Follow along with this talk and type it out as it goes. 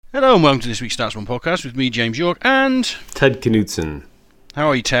Hello and welcome to this week's StatsBomb podcast with me, James Yorke, and Ted Knutson. How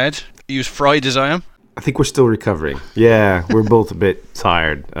are you, Ted? Are you as fried as I am? I think we're still recovering. Yeah, we're both a bit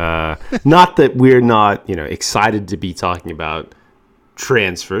tired. Not that we're not, excited to be talking about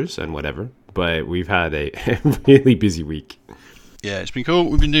transfers and whatever, but we've had a really busy week. Yeah, it's been cool.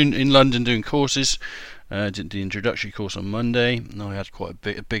 We've been in London doing courses. Did the introductory course on Monday. I had quite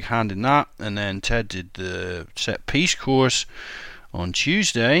a big hand in that, and then Ted did the set piece course on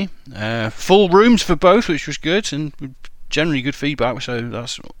Tuesday. Full rooms for both, which was good, and generally good feedback, so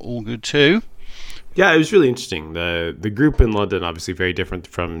that's all good too. Yeah, it was really interesting. The group in London, obviously very different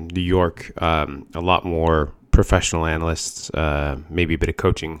from New York. A lot more professional analysts, maybe a bit of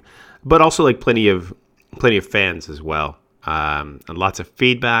coaching, but also like plenty of fans as well, and lots of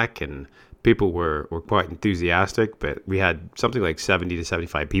feedback, and people were quite enthusiastic. But we had something like 70 to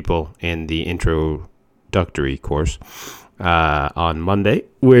 75 people in the introductory course on Monday,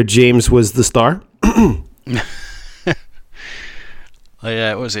 where James was the star.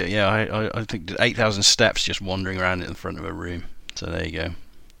 Yeah, what was it? Yeah, I think 8,000 steps just wandering around in the front of a room. So there you go.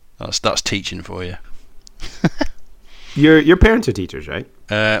 That's teaching for you. Your parents are teachers, right?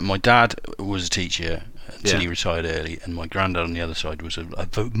 My dad was a teacher until he retired early, and my granddad on the other side was a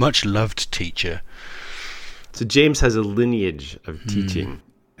much loved teacher. So James has a lineage of teaching,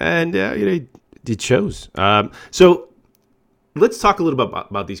 and it shows. So let's talk a little bit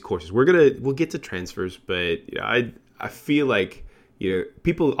about these courses. We'll get to transfers, but I feel like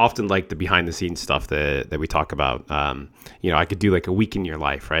people often like the behind the scenes stuff that we talk about. I could do like a week in your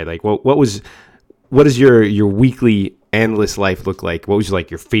life, right? Like what does your weekly analyst life look like? What was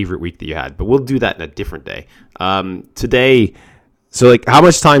like your favorite week that you had? But we'll do that in a different day. Today, so like how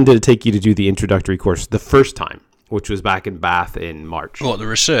much time did it take you to do the introductory course the first time, which was back in Bath in March? What, the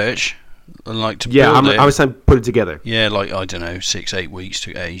research? And like to build it? How much time to put it together? Yeah, like I don't know, 6-8 weeks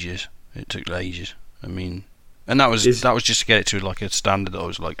took ages. It took ages. I mean, and that was just to get it to like a standard that I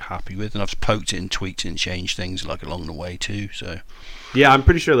was like happy with, and I've poked it and tweaked it and changed things like along the way too. So yeah, I'm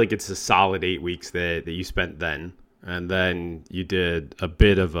pretty sure like it's a solid 8 weeks that you spent then, and then you did a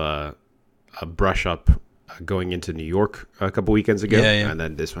bit of a brush up going into New York a couple weekends ago, and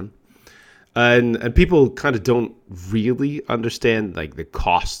then this one. And people kind of don't really understand like the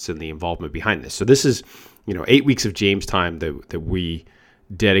costs and the involvement behind this. So this is, 8 weeks of James time that we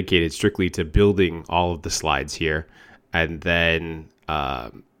dedicated strictly to building all of the slides here, and then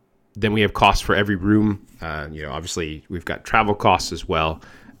we have costs for every room. Obviously we've got travel costs as well.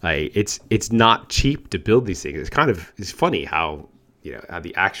 It's not cheap to build these things. It's funny how how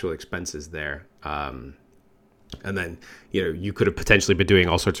the actual expenses there. And then, you could have potentially been doing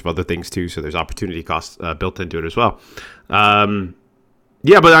all sorts of other things too. So there's opportunity costs built into it as well. But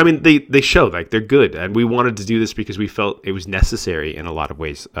I mean, they show like they're good. And we wanted to do this because we felt it was necessary in a lot of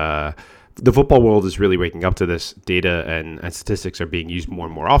ways. The football world is really waking up to this. Data and statistics are being used more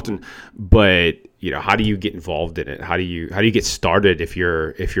and more often. But, how do you get involved in it? How do you get started if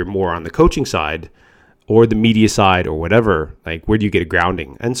you're more on the coaching side or the media side or whatever? Like, where do you get a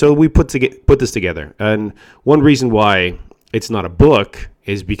grounding? And so we put this together. And one reason why it's not a book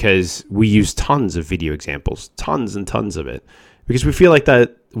is because we use tons of video examples, tons and tons of it, because we feel like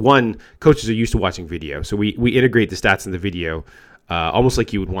that, one, coaches are used to watching video. So we integrate the stats in the video almost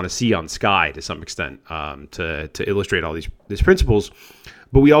like you would want to see on Sky to some extent to illustrate all these principles.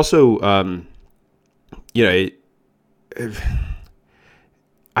 But we also,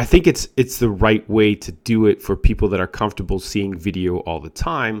 I think it's the right way to do it for people that are comfortable seeing video all the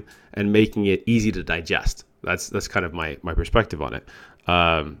time and making it easy to digest. That's kind of my perspective on it.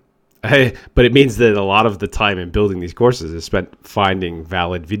 But it means that a lot of the time in building these courses is spent finding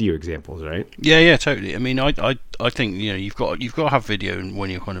valid video examples, right? Yeah, totally. I mean, I think you've got to have video when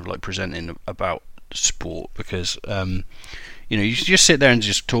you're kind of like presenting about sport, because you just sit there and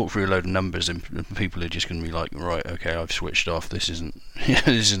just talk through a load of numbers, and people are just going to be like, right, okay, I've switched off. This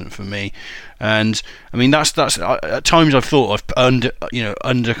isn't for me. And I mean, that's at times I've thought I've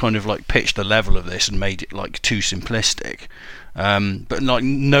under kind of like pitched the level of this and made it like too simplistic. But like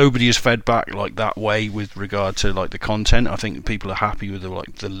nobody has fed back like that way with regard to like the content. I think people are happy with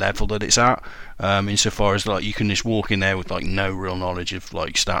the level that it's at, insofar as like you can just walk in there with like no real knowledge of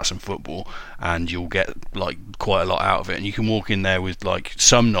like stats and football, and you'll get like quite a lot out of it. And you can walk in there with like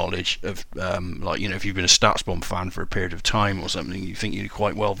some knowledge of if you've been a StatsBomb fan for a period of time or something, you think you're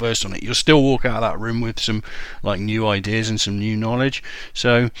quite well versed on it, you'll still walk out of that room with some like new ideas and some new knowledge.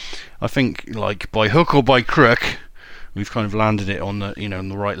 So I think like by hook or by crook, we've kind of landed it on the on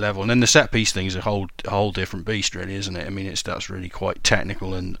the right level. And then the set piece thing is a whole different beast, really, isn't it? I mean, that's really quite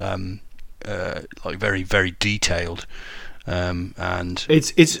technical and like very, very detailed. And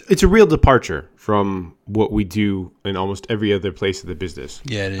it's a real departure from what we do in almost every other place of the business.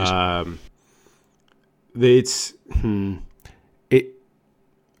 Yeah, it is.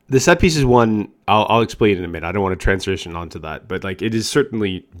 The set pieces one, I'll explain in a minute. I don't want to transition onto that, but like it is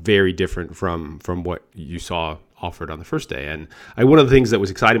certainly very different from what you saw offered on the first day. And one of the things that was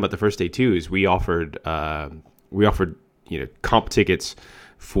exciting about the first day too is we offered comp tickets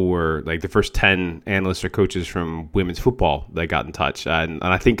for like the first 10 analysts or coaches from women's football that got in touch. And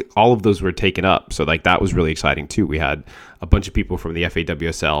I think all of those were taken up. So like that was really exciting too. We had a bunch of people from the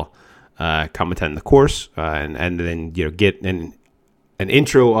FAWSL come attend the course and then, get an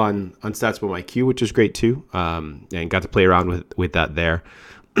intro on StatsBomb IQ, which is great too. And got to play around with that there.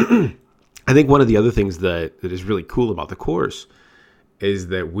 I think one of the other things that is really cool about the course is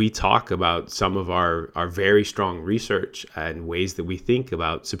that we talk about some of our very strong research and ways that we think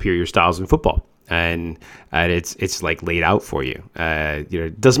about superior styles in football. And it's like laid out for you.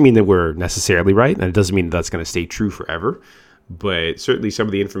 It doesn't mean that we're necessarily right, and it doesn't mean that's going to stay true forever. But certainly some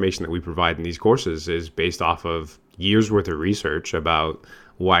of the information that we provide in these courses is based off of years worth of research about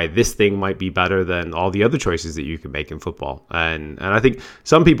why this thing might be better than all the other choices that you can make in football. And I think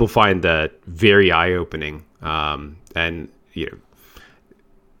some people find that very eye-opening and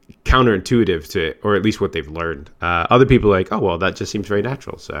counterintuitive to, or at least what they've learned. Other people are like, oh, well, that just seems very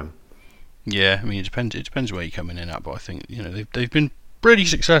natural. So, yeah, I mean, it depends where you're coming in at, but I think they've been pretty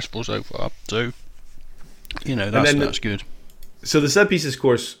successful so far. So, that's good. So the set pieces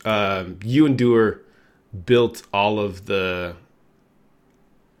course, you and Doer built all of the,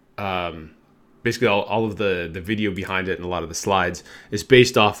 basically all of the video behind it and a lot of the slides is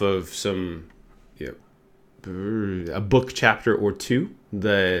based off of some, a book chapter or two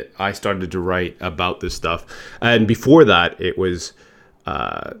that I started to write about this stuff. And before that, it was,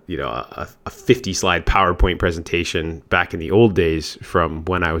 a 50-slide PowerPoint presentation back in the old days from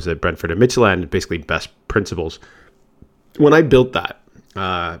when I was at Brentford and Midtjylland, basically best principles. When I built that,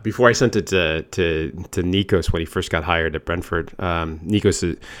 before I sent it to Nikos when he first got hired at Brentford,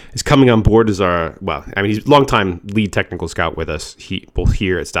 Nikos is coming on board as he's a longtime lead technical scout with us, both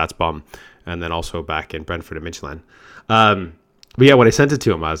here at StatsBomb and then also back in Brentford and Midtjylland. But yeah, when I sent it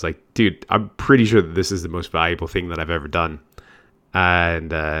to him, I was like, dude, I'm pretty sure that this is the most valuable thing that I've ever done.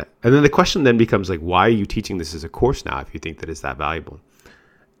 And then the question then becomes like, why are you teaching this as a course now if you think that it's that valuable?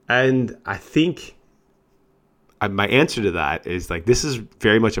 And I think my answer to that is like, this is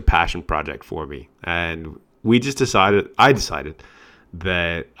very much a passion project for me. And I decided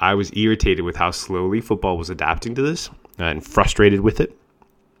that I was irritated with how slowly football was adapting to this and frustrated with it.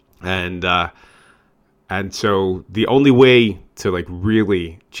 And so the only way to like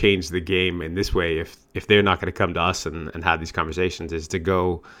really change the game in this way, if they're not going to come to us and have these conversations, is to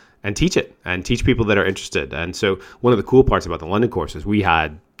go and teach it and teach people that are interested. And so one of the cool parts about the London course is we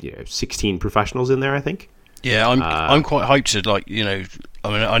had 16 professionals in there, I think. Yeah, I'm quite hyped to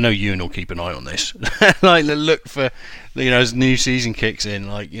I know Ewan will keep an eye on this. Like look for as new season kicks in,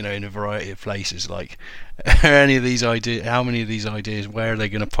 in a variety of places. Like, how many of these ideas, where are they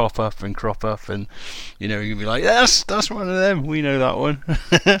going to pop up and crop up? And you're gonna be like, that's one of them. We know that one.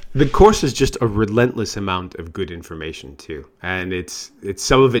 The course is just a relentless amount of good information too, and it's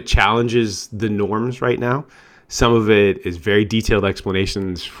some of it challenges the norms right now. Some of it is very detailed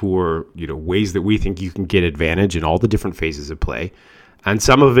explanations for ways that we think you can get advantage in all the different phases of play. And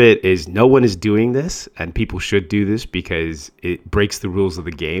some of it is no one is doing this and people should do this because it breaks the rules of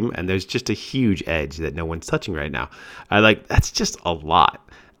the game. And there's just a huge edge that no one's touching right now. That's just a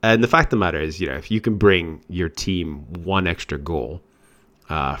lot. And the fact of the matter is, if you can bring your team one extra goal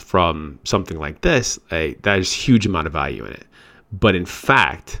from something like this, there's a huge amount of value in it. But in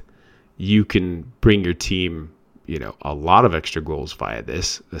fact, you can bring your team a lot of extra goals via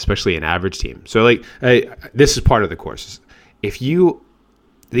this, especially an average team. So this is part of the course.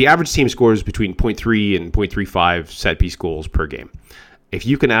 The average team scores between 0.3 and 0.35 set piece goals per game. If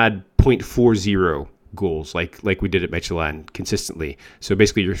you can add 0.40 goals, like we did at Midtjylland consistently, so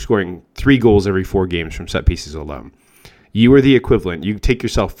basically you're scoring 3 goals every 4 games from set pieces alone. You are the equivalent. You take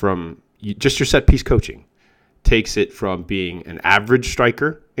yourself from just your set piece coaching takes it from being an average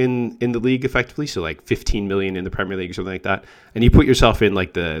striker in the league effectively, so like 15 million in the Premier League or something like that, and you put yourself in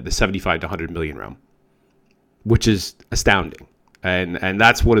like the 75 to 100 million realm, which is astounding. And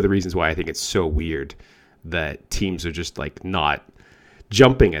that's one of the reasons why I think it's so weird that teams are just like not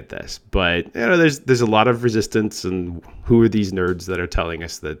jumping at this. But there's a lot of resistance, and who are these nerds that are telling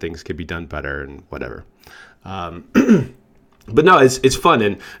us that things could be done better and whatever. But no, it's fun.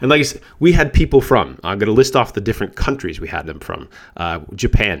 And like I said, we had people from, I'm going to list off the different countries we had them from.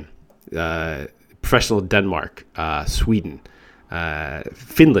 Japan, professional Denmark, Sweden,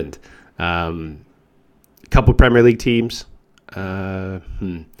 Finland, couple Premier League teams.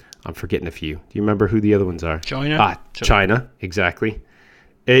 I'm forgetting a few. Do you remember who the other ones are? China. China, exactly.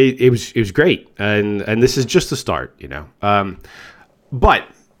 It was great, and this is just the start, But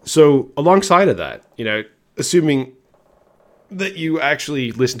so alongside of that, assuming that you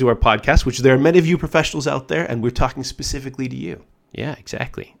actually listen to our podcast, which there are many of you professionals out there, and we're talking specifically to you. Yeah,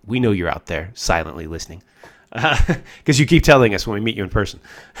 exactly. We know you're out there silently listening because you keep telling us when we meet you in person.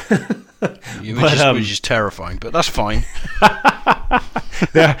 Which is terrifying, but that's fine.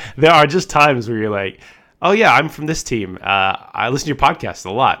 There are just times where you're like, oh yeah, I'm from this team. I listen to your podcast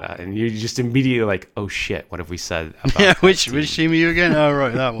a lot, and you're just immediately like, oh shit, what have we said? About which team are you again? Oh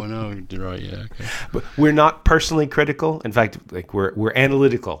right, that one. Oh right, yeah. Okay. But we're not personally critical. In fact, like we're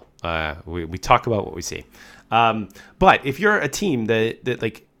analytical. We talk about what we see. But if you're a team that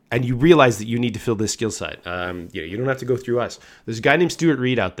like, and you realize that you need to fill this skill set, you don't have to go through us. There's a guy named Stuart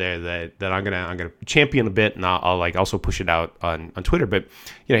Reed out there that I'm gonna champion a bit, and I'll like also push it out on Twitter. But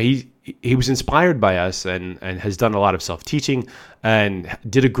he was inspired by us and has done a lot of self-teaching and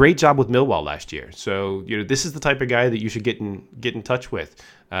did a great job with Millwall last year. So this is the type of guy that you should get in touch with,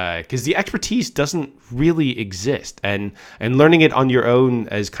 because the expertise doesn't really exist, and learning it on your own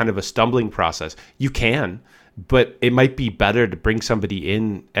as kind of a stumbling process, you can. But it might be better to bring somebody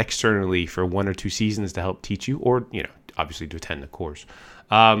in externally for 1 or 2 seasons to help teach you, or obviously to attend the course.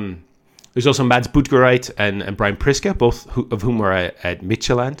 There's also Mads Butgereit and Brian Priska, both of whom are at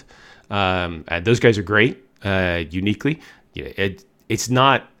Midtjylland. And those guys are great, uniquely. It's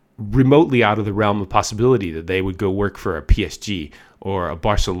not remotely out of the realm of possibility that they would go work for a PSG or a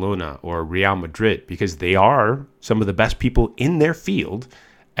Barcelona or a Real Madrid, because they are some of the best people in their field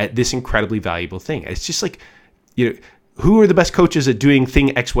at this incredibly valuable thing. It's just like, who are the best coaches at doing thing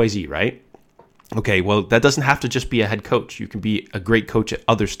XYZ, right? Okay, well, that doesn't have to just be a head coach. You can be a great coach at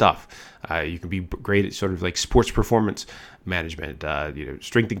other stuff. You can be great at sort of like sports performance management,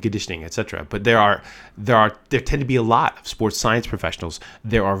 strength and conditioning, etc. But there tend to be a lot of sports science professionals.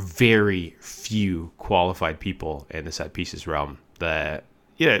 There are very few qualified people in the set pieces realm that,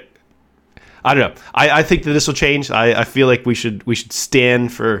 I don't know. I think that this will change. I feel like we should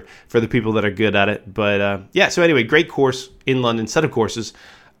stand for the people that are good at it. But so anyway, great course in London, set of courses,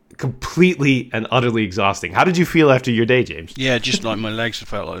 completely and utterly exhausting. How did you feel after your day, James? Yeah, just like my legs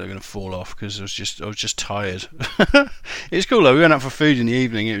felt like they were going to fall off because I was just tired. It's cool though. We went out for food in the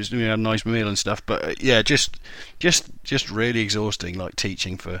evening. We had a nice meal and stuff. But just really exhausting, like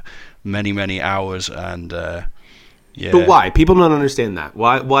teaching for many hours and. Yeah. But why? People don't understand that.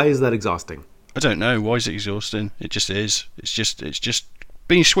 Why is that exhausting? I don't know. Why is it exhausting? It just is. It's just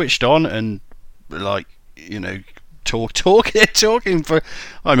being switched on and like talking for.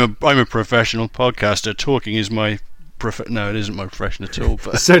 I'm a professional podcaster. Talking is my no, it isn't my profession at all.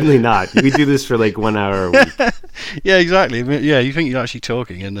 But certainly not. We do this for like 1 hour a week. Yeah, exactly. Yeah, you think you're actually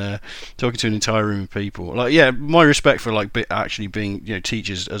talking and talking to an entire room of people. Like, yeah, my respect for like actually being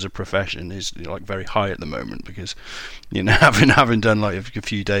teachers as a profession is like very high at the moment because having done like a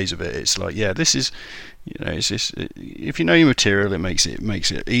few days of it, it's like this is it's just if you know your material, it makes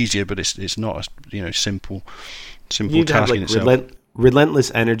it easier, but it's not a simple task in itself.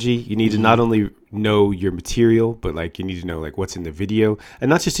 Relentless energy. You need to not only know your material, but like you need to know like what's in the video, and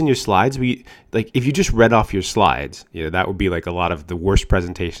not just in your slides. If you just read off your slides, that would be like a lot of the worst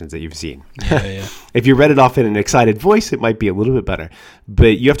presentations that you've seen. Yeah. If you read it off in an excited voice, it might be a little bit better.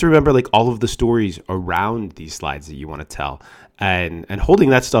 But you have to remember like all of the stories around these slides that you want to tell. And holding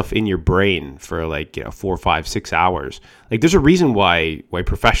that stuff in your brain for 4, 5, 6 hours. Like there's a reason why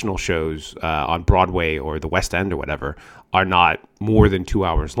professional shows on Broadway or the West End or whatever are not more than 2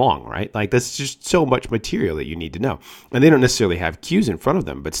 hours long, right? Like that's just so much material that you need to know. And they don't necessarily have cues in front of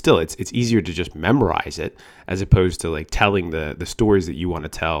them, but still it's easier to just memorize it as opposed to like telling the stories that you want to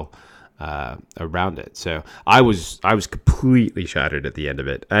tell around it. So I was completely shattered at the end of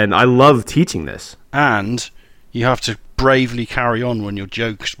it. And I love teaching this. And you have to bravely carry on when your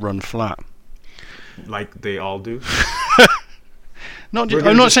jokes run flat. Like they all do?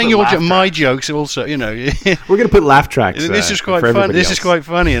 I'm not saying my jokes also, We're going to put laugh tracks. This is quite fun. This is quite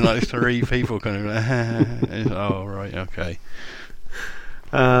funny, and like 3 people kind of oh right, okay.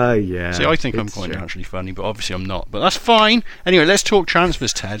 Yeah. See, I think I'm quite naturally funny, but obviously I'm not. But that's fine. Anyway, let's talk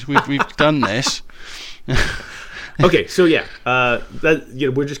transfers, Ted. We've done this. Okay, so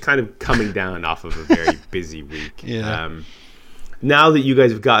we're just kind of coming down off of a very busy week. Yeah. Now that you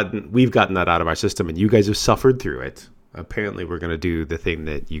guys we've gotten that out of our system, and you guys have suffered through it. Apparently, we're going to do the thing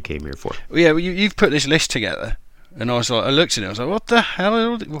that you came here for. Yeah, well, you've put this list together, And I looked at it. I was like, "What the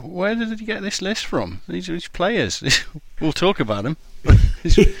hell? Where did he get this list from? These players. We'll talk about them."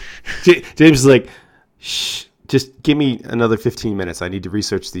 James is like, "Shh, just give me another 15 minutes. I need to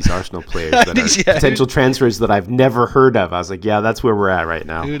research these Arsenal players that are potential transfers that I've never heard of." I was like, "Yeah, that's where we're at right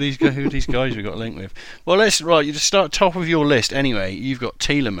now." Who are these guys we got linked with? Well, you just start top of your list anyway. You've got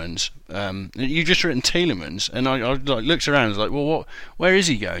Tielemans. You've just written Tielemans, and I like looked around. I was like, well, where is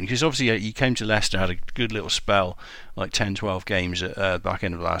he going? Because obviously he came to Leicester, had a good little spell, like 10, 12 games at back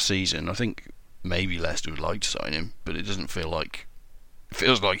end of last season. I think maybe Leicester would like to sign him, but it doesn't feel like. It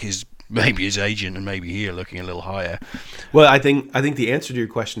feels like maybe his agent and maybe he are looking a little higher. Well, I think the answer to your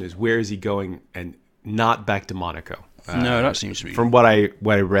question is where is he going, and not back to Monaco. No, that seems to be. From what I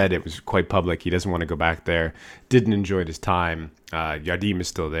read, it was quite public. He doesn't want to go back there. Didn't enjoy his time. Yardim is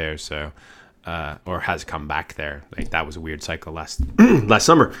still there, so or has come back there. Like that was a weird cycle last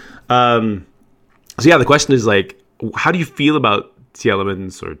summer. So yeah, the question is like, how do you feel about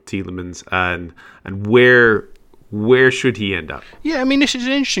Tielemans and where should he end up? Yeah, I mean, this is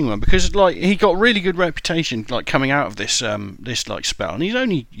an interesting one because like he got really good reputation like coming out of this like spell, and he's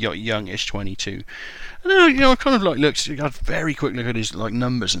only youngish, 22. And I kind of like looked, I had a very quick look at his like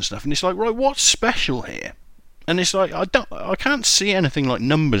numbers and stuff, and it's like, right, what's special here? And it's like I can't see anything like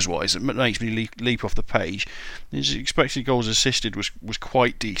numbers wise that makes me leap off the page. His expected goals assisted was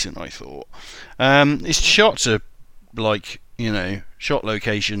quite decent, I thought. His shots are like shot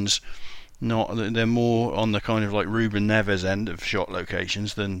locations. They're more on the kind of like Ruben Neves end of shot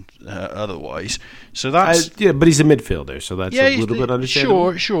locations than otherwise. So that's but he's a midfielder, so that's a little bit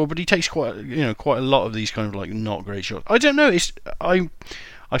understandable. Sure, but he takes quite a lot of these kind of like not great shots. I don't know.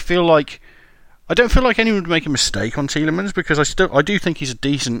 I feel like I don't feel like anyone would make a mistake on Tielemans because I do think he's a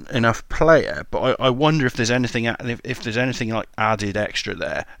decent enough player, but I wonder if there's anything like added extra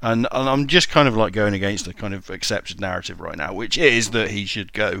there, and I'm just kind of like going against the kind of accepted narrative right now, which is that he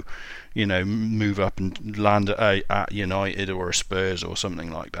should go. Move up and land at United or a Spurs or something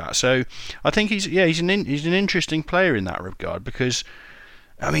like that. So I think he's an interesting player in that regard because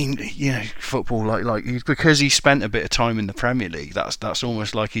I mean football like because he spent a bit of time in the Premier League. That's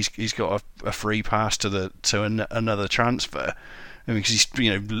almost like he's got a free pass to another transfer. I mean, because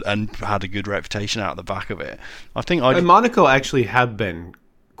he's and had a good reputation out the back of it. I think Monaco actually have been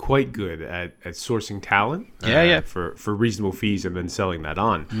quite good at sourcing talent for reasonable fees and then selling that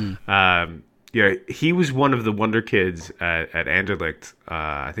on. He was one of the wonder kids at Anderlecht.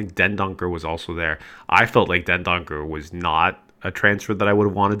 I think Dendoncker was also there. I felt like Dendoncker was not a transfer that I would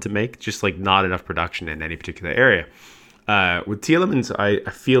have wanted to make, just like not enough production in any particular area. With Tielemans, I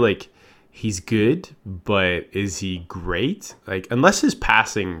feel like he's good, but is he great? Like unless his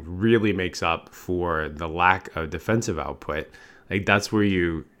passing really makes up for the lack of defensive output, like that's where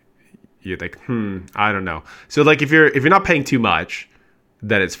you're like, I don't know. So like if you're not paying too much,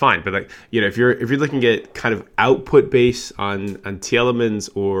 then it's fine. But like if you're looking at kind of output base on Tielemans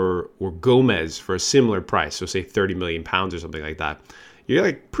or Gomez for a similar price, so say £30 million or something like that, you're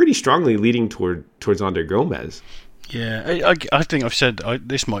like pretty strongly leading towards Andre Gomez. Yeah, I think I've said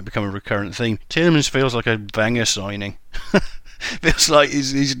this might become a recurrent theme. Tielemans feels like a Wenger signing. Feels like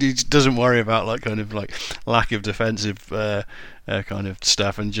he doesn't worry about like kind of like lack of defensive kind of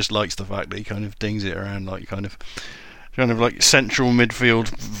stuff, and just likes the fact that he kind of dings it around like kind of like central midfield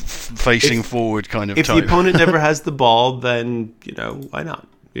facing forward kind of if type. The opponent never has the ball, then why not?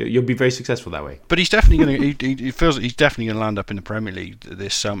 You'll be very successful that way. But he's definitely going to. He feels like he's definitely going to land up in the Premier League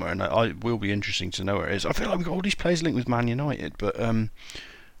this summer, and I will be interesting to know where it is. I feel like we've got all these players linked with Man United, but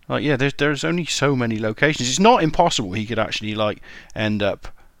there's only so many locations. It's not impossible he could actually like end up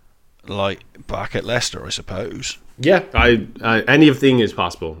like back at Leicester, I suppose. Yeah, anything is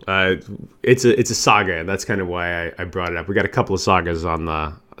possible. It's a saga, and that's kind of why I brought it up. We got a couple of sagas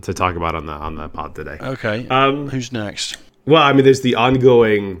to talk about on the pod today. Okay. Who's next? Well, I mean, there's the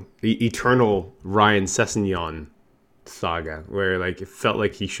eternal Ryan Sessegnon saga, where like it felt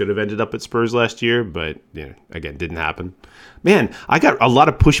like he should have ended up at Spurs last year, but again, didn't happen. Man, I got a lot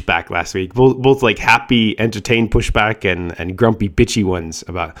of pushback last week, both like happy, entertained pushback and grumpy, bitchy ones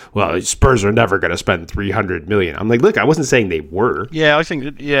about, well, Spurs are never going to spend $300 million. I'm like, look, I wasn't saying they were. Yeah, I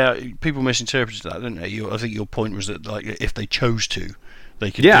think people misinterpreted that, didn't they? I think your point was that like if they chose to.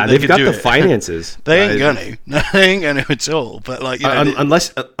 They've got the finances. They ain't gonna. They ain't gonna at all. But like,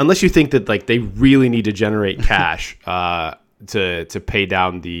 unless you think that like they really need to generate cash, to pay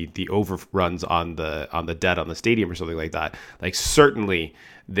down the overruns on the debt on the stadium or something like that. Like certainly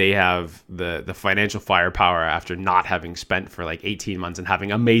they have the financial firepower after not having spent for like 18 months and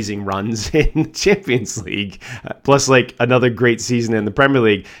having amazing runs in the Champions League, plus like another great season in the Premier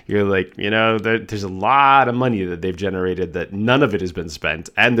League. You're like, there's a lot of money that they've generated that none of it has been spent,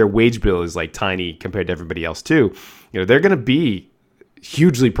 and their wage bill is like tiny compared to everybody else too. They're going to be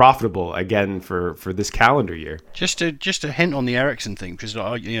hugely profitable again for this calendar year. Just a hint on the Eriksen thing, because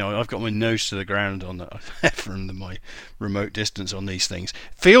I've got my nose to the ground on that from my remote distance on these things.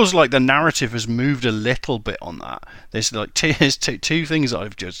 Feels like the narrative has moved a little bit on that. There's like two things that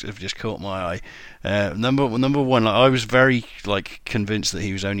have just caught my eye. Number one, I was very convinced that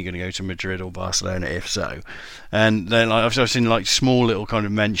he was only going to go to Madrid or Barcelona if so, and then I've seen like small little kind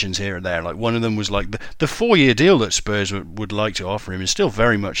of mentions here and there. Like one of them was like the 4-year deal that Spurs would like to offer him is still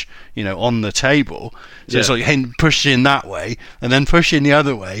very much on the table. So it's like pushing that way, and then pushing the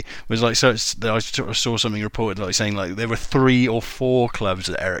other way was like, so I saw something reported like saying like there were 3 or 4 clubs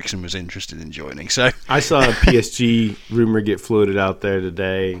that Eriksen was interested in joining. So I saw a PSG rumor get floated out there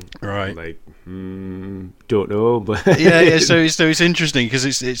today. Right. Like don't know, but yeah. So it's interesting because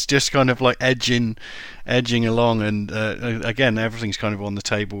it's just kind of like edging along, and again everything's kind of on the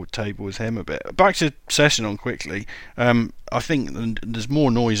table with him a bit. Back to Sessegnon quickly. I think there's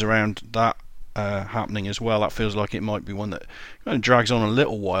more noise around that happening as well. That feels like it might be one that kind of drags on a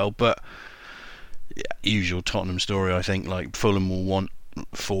little while, but usual Tottenham story. I think like Fulham will want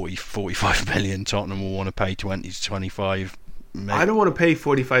 45 million. Tottenham will want to pay 20 to 25. Maybe. I don't want to pay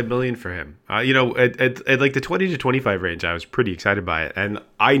 45 million for him. At like the 20 to 25 range, I was pretty excited by it, and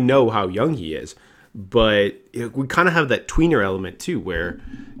I know how young he is, but we kind of have that tweener element too, where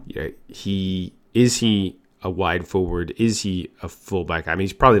he a wide forward? Is he a fullback? I mean,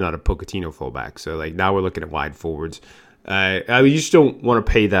 he's probably not a Pochettino fullback. So like now we're looking at wide forwards. You just don't want to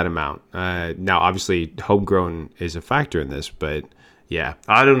pay that amount. Now, obviously, homegrown is a factor in this, but yeah,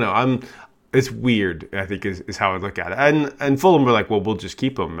 I don't know. It's weird, I think, is how I look at it. And Fulham were like, well, we'll just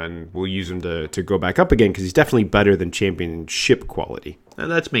keep him and we'll use him to go back up again because he's definitely better than championship quality.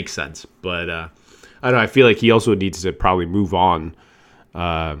 And that makes sense. But I don't know. I feel like he also needs to probably move on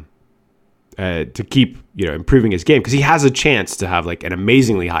to keep improving his game because he has a chance to have like an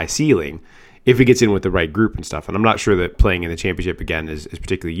amazingly high ceiling if he gets in with the right group and stuff. And I'm not sure that playing in the championship again is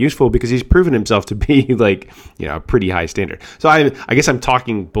particularly useful because he's proven himself to be like, a pretty high standard. So I guess I'm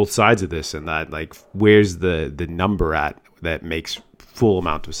talking both sides of this and that, like, where's the number at that makes full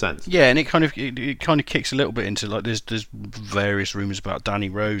amount of sense. Yeah, and it kind of kicks a little bit into like there's various rumors about Danny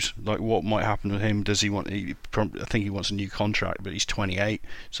Rose, like what might happen with him. Does he want? I think he wants a new contract, but he's 28.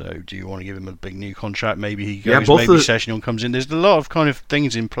 So do you want to give him a big new contract? Maybe he goes. Yeah, maybe Sessegnon comes in. There's a lot of kind of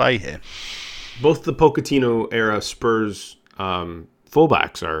things in play here. Both the Pochettino era Spurs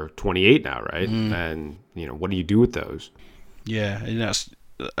fullbacks are 28 now, right? And what do you do with those? Yeah, and that's.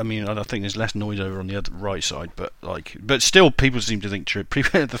 I mean, I think there's less noise over on the other right side, but still, people seem to think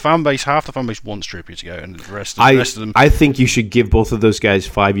the fan base, half the fan base wants Trippier to go, and the rest of them. I think you should give both of those guys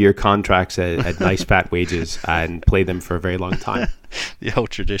 5-year contracts at nice fat wages and play them for a very long time. The old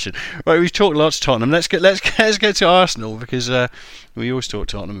tradition. Right, we've talked lots of Tottenham. Let's get to Arsenal because we always talk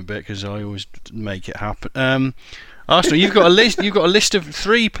Tottenham a bit because I always make it happen. Arsenal, you've got a list. You've got a list of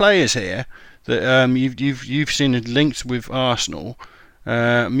 3 players here that you've seen linked with Arsenal.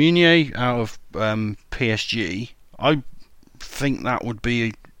 Meunier out of PSG. I think that would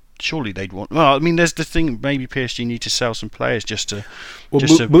be. Surely they'd want. Well, I mean, there's the thing. Maybe PSG need to sell some players just to.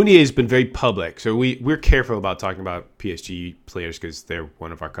 Meunier has been very public, so we're careful about talking about PSG players because they're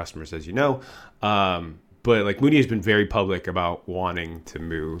one of our customers, as you know. But like Meunier has been very public about wanting to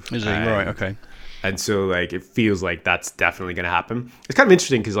move. Is he right? Okay. And so, like, it feels like that's definitely going to happen. It's kind of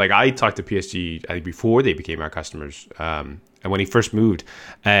interesting because, like, I talked to PSG I think before they became our customers. And when he first moved,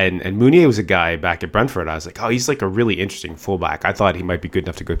 and Meunier was a guy back at Brentford, I was like, oh, he's like a really interesting fullback. I thought he might be good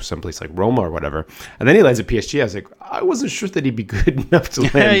enough to go to someplace like Roma or whatever. And then he lands at PSG. I was like, I wasn't sure that he'd be good enough to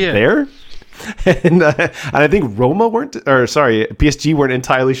land there. And I think PSG weren't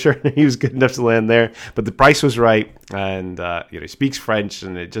entirely sure he was good enough to land there, but the price was right, and he speaks French,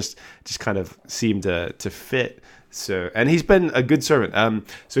 and it just kind of seemed to fit. So, and he's been a good servant.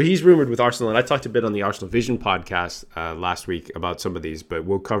 So he's rumored with Arsenal, and I talked a bit on the Arsenal Vision podcast last week about some of these, but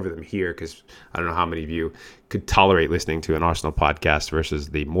we'll cover them here because I don't know how many of you could tolerate listening to an Arsenal podcast versus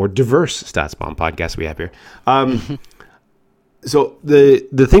the more diverse StatsBomb podcast we have here. So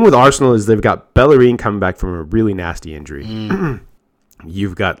the thing with Arsenal is they've got Bellerin coming back from a really nasty injury.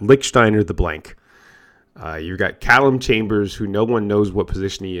 You've got Lichtsteiner the blank. You've got Callum Chambers, who no one knows what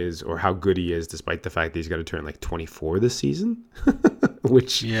position he is or how good he is, despite the fact that he's got to turn like 24 this season.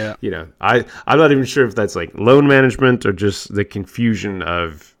 Which, I'm not even sure if that's like loan management or just the confusion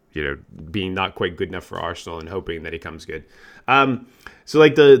of, being not quite good enough for Arsenal and hoping that he comes good. So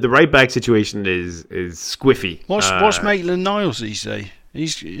like the right back situation is squiffy. What's Maitland-Niles these days?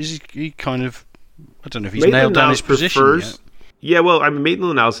 He kind of, I don't know if he's nailed down his position yet. Yeah, well, I mean,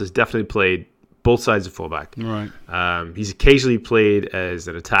 Maitland-Niles has definitely played both sides of fullback. Right. He's occasionally played as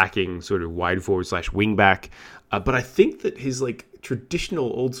an attacking sort of wide forward / wing back. But I think that his like traditional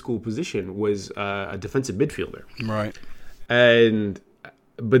old school position was a defensive midfielder. Right.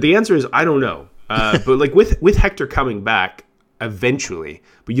 But the answer is I don't know. But like with Hector coming back eventually,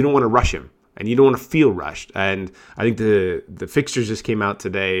 but you don't want to rush him and you don't want to feel rushed. And I think the fixtures just came out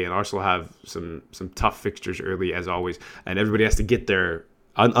today, and Arsenal have some tough fixtures early as always, and everybody has to get there.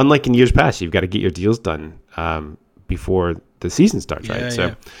 Unlike in years past, you've got to get your deals done before the season starts, right?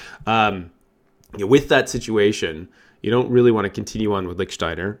 So, with that situation, you don't really want to continue on with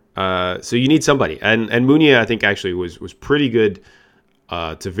Lichtsteiner. So you need somebody. And Munier, I think, actually was pretty good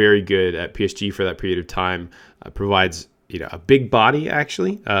to very good at PSG for that period of time. Provides a big body,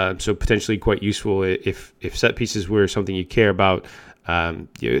 actually. So potentially quite useful if set pieces were something you care about.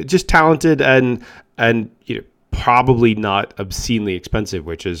 Just talented and probably not obscenely expensive,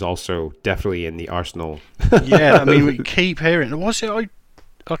 which is also definitely in the Arsenal. Yeah, I mean, we keep hearing. Was it? I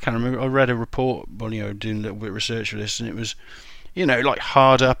can't remember. I read a report, doing a little bit of research for this, and it was, like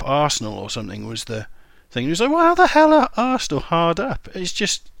hard up Arsenal or something was the thing. It was like, well, how the hell are Arsenal hard up? It's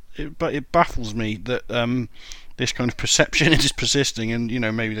just, but it baffles me that this kind of perception is persisting, and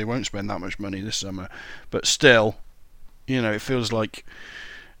maybe they won't spend that much money this summer, but still, it feels like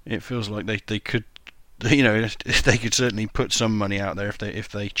they could. They could certainly put some money out there if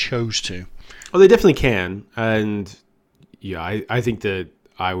they chose to. Oh, they definitely can, and I think that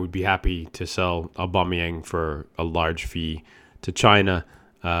I would be happy to sell Aubameyang for a large fee to China,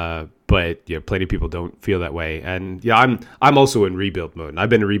 but plenty of people don't feel that way. And I'm also in rebuild mode. And I've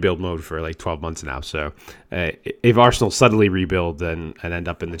been in rebuild mode for like 12 months now. So if Arsenal suddenly rebuild and end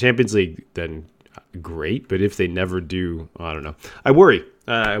up in the Champions League, then great. But if they never do, I don't know. I worry.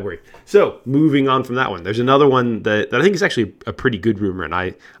 So moving on from that one, there's another one that I think is actually a pretty good rumor, and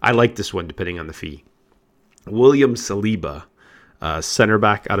I like this one depending on the fee. William Saliba, center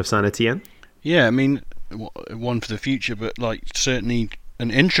back out of Saint Etienne. Yeah, I mean, one for the future, but like certainly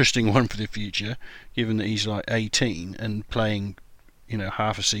an interesting one for the future, given that he's like 18 and playing,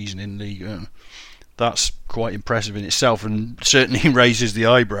 half a season in Ligue 1. That's quite impressive in itself, and certainly raises the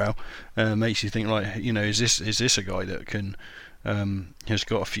eyebrow. Makes you think, like, is this a guy that can has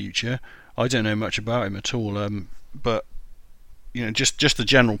got a future? I don't know much about him at all, but just the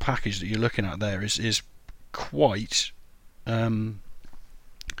general package that you're looking at there is quite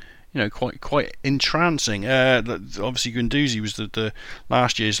quite entrancing. Obviously Guendouzi was the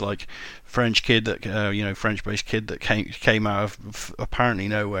last year's like French kid that French-based kid that came out of apparently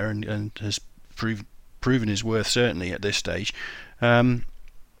nowhere and has proven his worth certainly at this stage.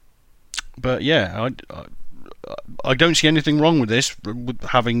 But yeah, I don't see anything wrong with this.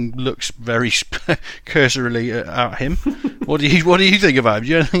 Having looked very cursorily at him, what do you think about him? Do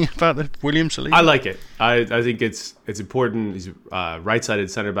you know anything about the William Saliba? I like it. I think it's important. He's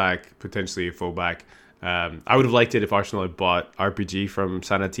right-sided centre back, potentially a full-back. I would have liked it if Arsenal had bought RPG from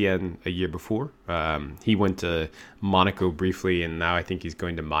Saint Etienne a year before. He went to Monaco briefly, and now I think he's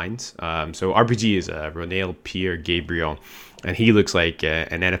going to Mainz. So RPG is Ronald Pierre Gabriel, and he looks like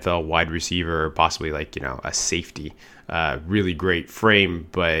an NFL wide receiver, possibly like a safety. Really great frame,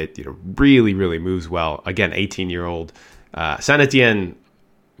 but really really moves well. Again, 18-year-old. Saint Etienne,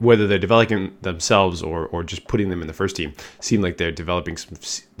 whether they're developing themselves or just putting them in the first team, seem like they're developing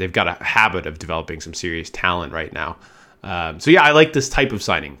they've got a habit of developing some serious talent right now. So yeah, I like this type of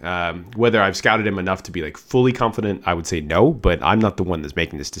signing. Whether I've scouted him enough to be like fully confident, I would say no, but I'm not the one that's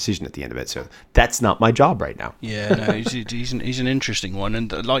making this decision at the end of it. So that's not my job right now. Yeah, no, he's an interesting one,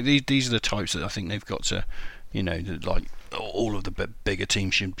 and like these are the types that I think they've got to, like all of the bigger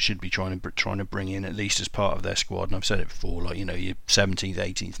teams should be trying to bring in at least as part of their squad. And I've said it before, like your 17th,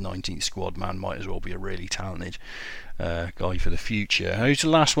 18th, 19th squad man might as well be a really talented guy for the future. Who's the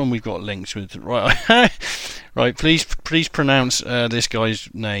last one we've got links with? Right, right. Please pronounce this guy's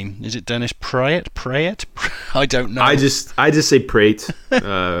name. Is it Dennis Praet? I don't know. I just say Praet.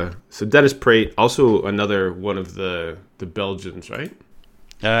 So Dennis Praet, also another one of the Belgians, right?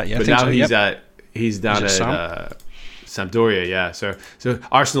 Yeah. But now so, he's down at Sampdoria, yeah. So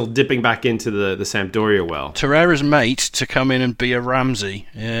Arsenal dipping back into the Sampdoria well. Torreira's mate to come in and be a Ramsey.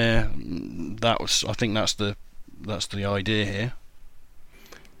 Yeah, I think that's the idea here.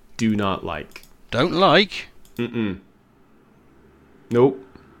 Do not like. Don't like? Nope.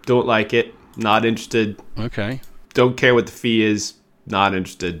 Don't like it. Not interested. Okay. Don't care what the fee is. Not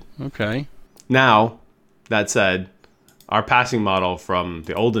interested. Okay. Now, that said, our passing model from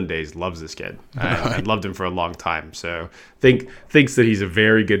the olden days loves this kid. And loved him for a long time. So thinks that he's a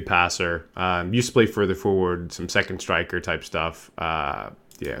very good passer. Used to play further forward, some second striker type stuff.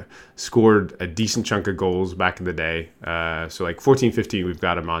 Scored a decent chunk of goals back in the day. So like 14-15, we've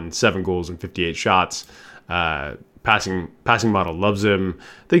got him on 7 goals and 58 shots. Passing model loves him.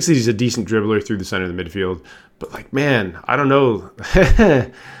 Thinks that he's a decent dribbler through the center of the midfield. But like, man, I don't know.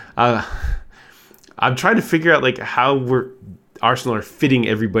 I'm trying to figure out like how Arsenal are fitting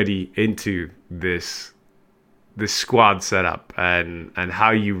everybody into this squad setup and how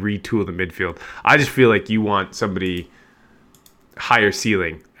you retool the midfield. I just feel like you want somebody higher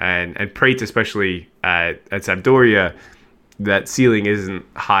ceiling, and Prate, especially at Sampdoria, that ceiling isn't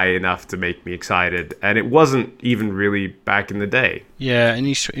high enough to make me excited, and it wasn't even really back in the day. Yeah, and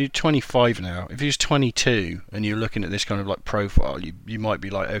he's 25 now. If he was 22 and you're looking at this kind of like profile, you might be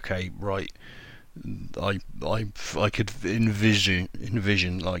like, okay, right, I could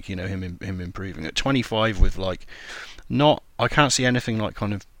envision like, you know, him improving at 25 with like I can't see anything like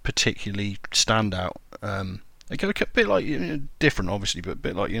kind of particularly standout. Like a bit like, you know, different obviously, but a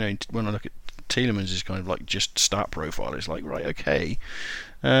bit like, you know, when I look at Tielemans is kind of like just stat profile. It's like, right, okay,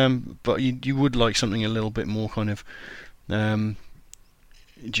 but you would like something a little bit more kind of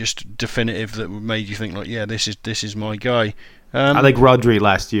just definitive that made you think like, yeah, this is my guy. I like Rodri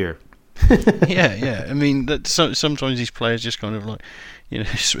last year. yeah. I mean, that sometimes these players just kind of like, you know,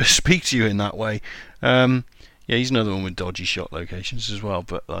 speak to you in that way. Yeah, he's another one with dodgy shot locations as well,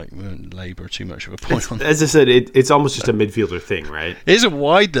 but like we won't labour too much of a point on that. As I said, it's almost just a midfielder thing, right? Is it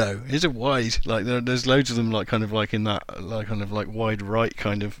wide though? Is it wide? Like there's loads of them, like kind of like in that, like kind of like wide right,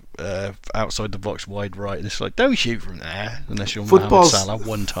 kind of outside the box wide right. It's like, don't shoot from there unless you're Mohamed Salah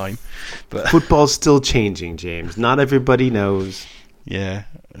one time. But football's still changing, James. Not everybody knows. Yeah,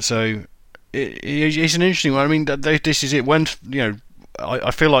 so it's an interesting one. I mean, this is it. When, you know,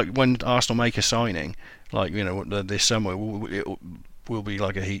 I feel like when Arsenal make a signing, like, you know, this summer, it will be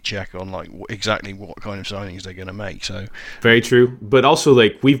like a heat check on like exactly what kind of signings they're going to make. So very true, but also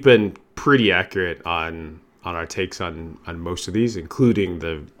like we've been pretty accurate on our takes on most of these, including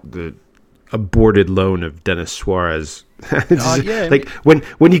the aborted loan of Denis Suarez. Yeah. Like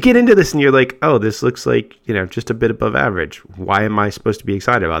when you get into this and you're like, oh, this looks like, you know, just a bit above average. Why am I supposed to be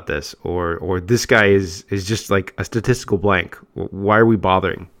excited about this? Or this guy is just like a statistical blank. Why are we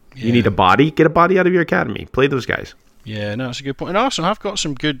bothering? Yeah. You need a body? Get a body out of your academy. Play those guys. Yeah, no, that's a good point. And Arsenal have got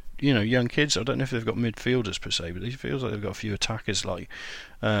some good, you know, young kids. I don't know if they've got midfielders per se, but it feels like they've got a few attackers like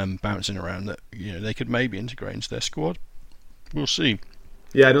bouncing around that, you know, they could maybe integrate into their squad. We'll see.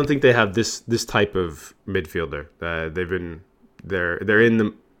 Yeah, I don't think they have this type of midfielder. They're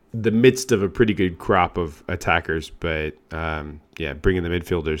in the midst of a pretty good crop of attackers, but bringing the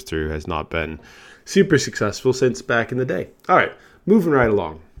midfielders through has not been super successful since back in the day. All right, moving right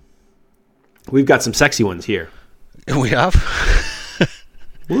along. We've got some sexy ones here. We have.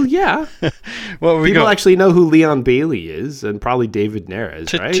 Well, yeah. Well, people actually know who Leon Bailey is, and probably David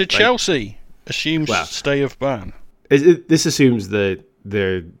Neres, right? To Chelsea assumes stay of ban. This assumes that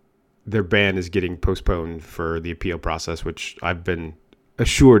their ban is getting postponed for the appeal process, which I've been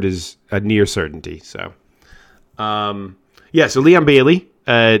assured is a near certainty. So, so Leon Bailey,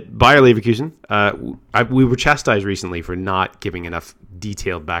 Bayer Leverkusen. We were chastised recently for not giving enough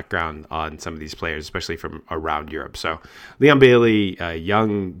detailed background on some of these players, especially from around Europe. So, Leon Bailey, a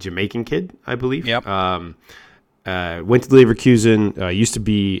young Jamaican kid, I believe. Yep. Went to Leverkusen, used to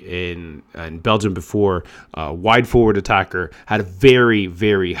be in Belgium before, wide forward attacker, had a very,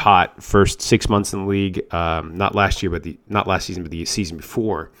 very hot first 6 months in the league, not last season, but the season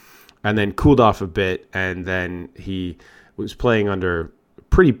before, and then cooled off a bit, and then he was playing under a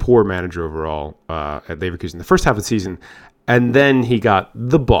pretty poor manager overall at Leverkusen the first half of the season, and then he got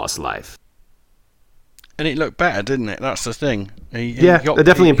the boss life. And it looked better, didn't it? That's the thing. He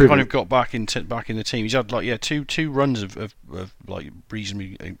definitely improved. He kind of got back in the team. He's had like two runs of like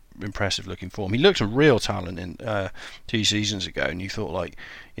reasonably impressive looking form. He looked a real talent in 2 seasons ago, and you thought like,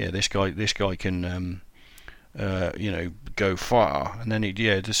 yeah, this guy can go far. And then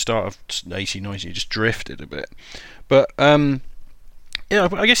the start of 18-19 just drifted a bit. But Yeah,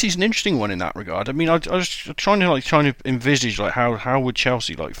 I guess he's an interesting one in that regard. I mean, I was trying to envisage like how would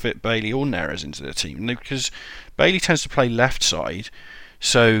Chelsea like fit Bailey or Neres into their team, because Bailey tends to play left side,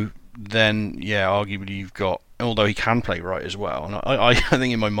 so then yeah, arguably you've got, although he can play right as well, and I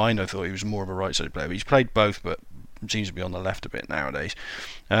think in my mind I thought he was more of a right side player, but he's played both, but seems to be on the left a bit nowadays.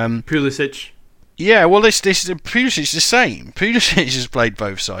 Pulisic. Yeah, well, this Pulisic's the same. Pulisic has played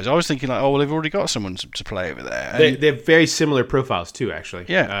both sides. I was thinking like, oh well, they've already got someone to play over there. They have very similar profiles too, actually.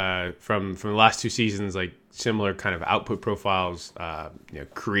 Yeah. From the last 2 seasons, like similar kind of output profiles.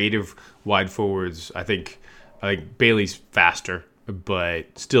 Creative wide forwards. I think Bailey's faster, but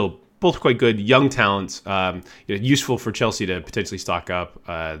still both quite good young talents. Useful for Chelsea to potentially stock up.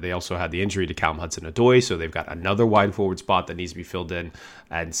 They also had the injury to Callum Hudson-Odoi, so they've got another wide forward spot that needs to be filled in.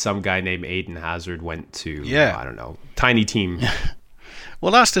 And some guy named Aiden Hazard went to I don't know, tiny team.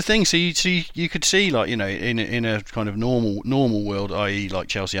 Well, that's the thing. So you could see, like, you know, in a kind of normal world, i.e., like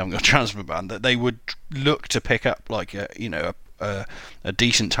Chelsea haven't got a transfer ban, that they would look to pick up like a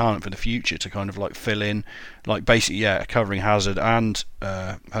decent talent for the future to kind of like fill in, like basically covering Hazard and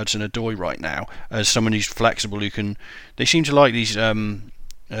Hudson-Odoi right now as someone who's flexible, who can. They seem to like these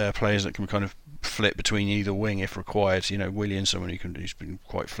players that can kind of flip between either wing if required. You know, Willian, someone who's been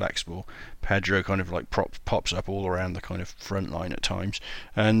quite flexible. Pedro kind of like pops up all around the kind of front line at times,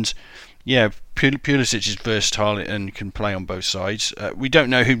 and yeah, Pulisic is versatile and can play on both sides. We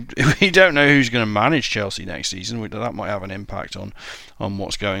don't know who's going to manage Chelsea next season. That might have an impact on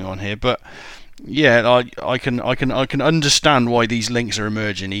what's going on here, but. Yeah, I can understand why these links are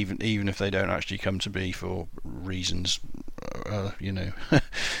emerging, even if they don't actually come to be for reasons,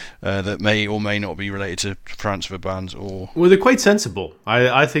 that may or may not be related to transfer bans or. Well, they're quite sensible.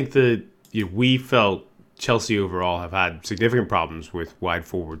 I think that we felt Chelsea overall have had significant problems with wide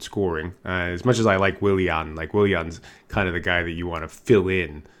forward scoring. As much as I like Willian's kind of the guy that you want to fill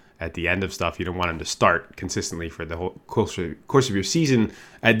in at the end of stuff. You don't want him to start consistently for the whole course of your season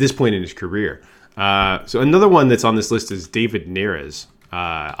at this point in his career. So another one that's on this list is David Neres,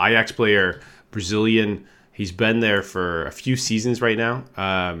 Ajax player, Brazilian. He's been there for a few seasons right now,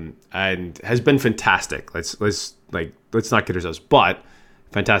 and has been fantastic. Let's not kid ourselves, but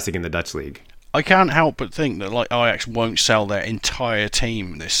fantastic in the Dutch league. I can't help but think that like Ajax won't sell their entire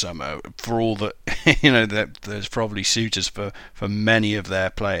team this summer, for all that that there's probably suitors for many of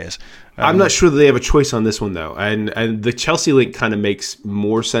their players. I'm not sure that they have a choice on this one though, and the Chelsea link kind of makes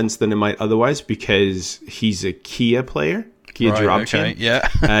more sense than it might otherwise because he's a Kia player. Kia Joorabchian. Okay, yeah.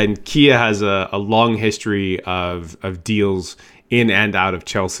 And Kia has a long history of deals in and out of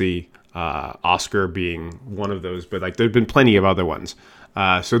Chelsea. Oscar being one of those, but like there've been plenty of other ones.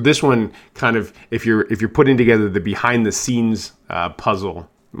 So this one kind of, if you're putting together the behind the scenes puzzle,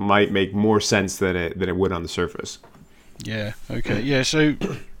 might make more sense than it would on the surface. Yeah. Okay. Yeah. So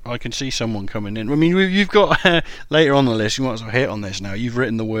I can see someone coming in. I mean, you've got later on the list. You might as well hit on this now. You've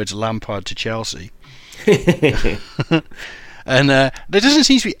written the words Lampard to Chelsea. And there doesn't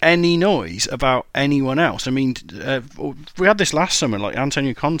seem to be any noise about anyone else. I mean, we had this last summer. Like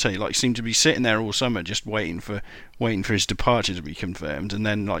Antonio Conte, like seemed to be sitting there all summer, just waiting for his departure to be confirmed. And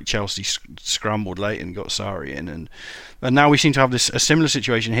then like Chelsea scrambled late and got Sarri in, and now we seem to have a similar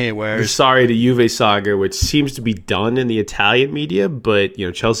situation here, where the Sarri to Juve saga, which seems to be done in the Italian media, but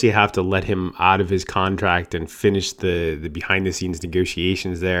Chelsea have to let him out of his contract and finish the behind the scenes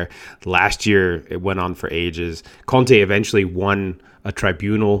negotiations there. Last year, it went on for ages. Conte eventually won a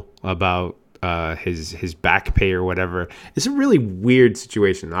tribunal about his back pay or whatever. It's a really weird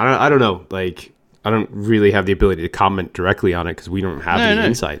situation. I don't know. Like, I don't really have the ability to comment directly on it because we don't have any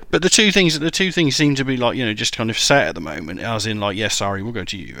insight. But the two things seem to be like just kind of set at the moment, as in like, yes, Sarri will go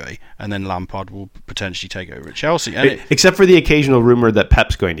to Juve, and then Lampard will potentially take over at Chelsea. And except for the occasional rumor that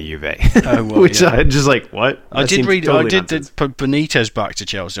Pep's going to Juve, which I just like what I did read. Totally I did put Benitez back to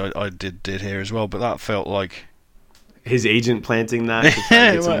Chelsea. I did hear as well, but that felt like his agent planting that to try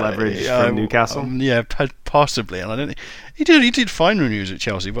to get some leverage from Newcastle. Yeah, possibly. And I don't think he did fine when he was at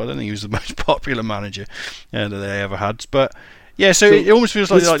Chelsea, but I don't think he was the most popular manager that they ever had. But yeah, so it almost feels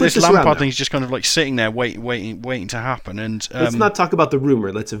like this Lampard thing is just kind of like sitting there waiting to happen. And let's not talk about the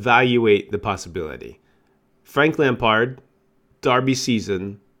rumor. Let's evaluate the possibility. Frank Lampard, Derby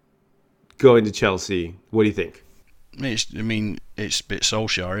season, going to Chelsea. What do you think? It's a bit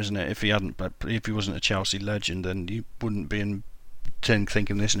Solskjaer, isn't it? If he wasn't a Chelsea legend, then you wouldn't be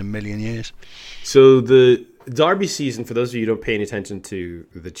thinking this in a million years. So the Derby season, for those of you who don't pay any attention to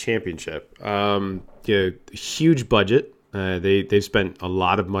the Championship, huge budget. They've spent a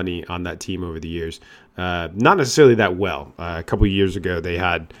lot of money on that team over the years. Not necessarily that well. A couple of years ago, they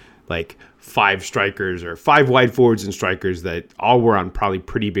had like 5 strikers or 5 wide forwards and strikers that all were on probably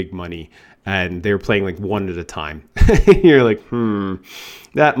pretty big money, and they were playing like one at a time. You're like,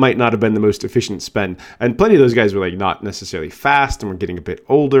 that might not have been the most efficient spend. And plenty of those guys were like not necessarily fast and were getting a bit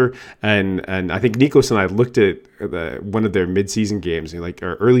older. And I think Nikos and I looked at one of their mid-season games, like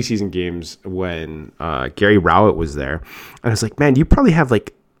or early season games when Gary Rowett was there. And I was like, man, you probably have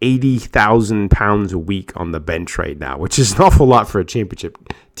like 80,000 pounds a week on the bench right now, which is an awful lot for a championship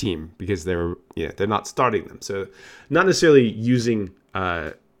team because they're not starting them. So not necessarily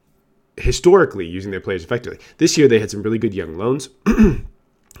historically using their players effectively. This year they had some really good young loans.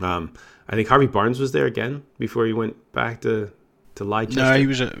 I think Harvey Barnes was there again before he went back to Leicester. No, he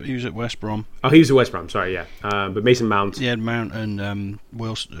was at West Brom. Oh, he was at West Brom. Sorry, yeah. But Mason Mount. Yeah, Mount and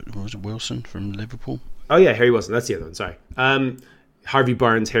Wilson. Was it Wilson from Liverpool? Oh yeah, Harry Wilson. That's the other one. Sorry. Harvey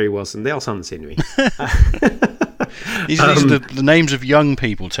Barnes, Harry Wilson. They all sound the same to me. These are the names of young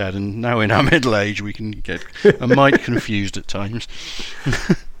people, Ted, and now in our middle age we can get a mite confused at times.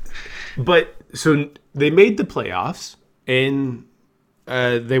 But so they made the playoffs, and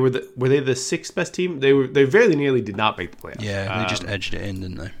they were they the 6th best team? They very nearly did not make the playoffs. Yeah, they just edged it in,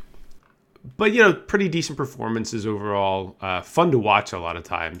 didn't they? But pretty decent performances overall. Fun to watch a lot of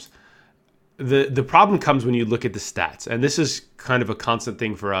times. The problem comes when you look at the stats, and this is kind of a constant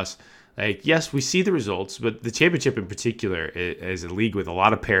thing for us. Like, yes, we see the results, but the championship in particular is a league with a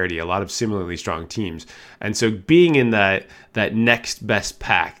lot of parity, a lot of similarly strong teams. And so being in that next best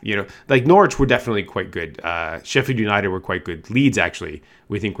pack, like Norwich were definitely quite good. Sheffield United were quite good. Leeds, actually,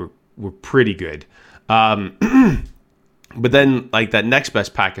 we think were pretty good. But then, like, that next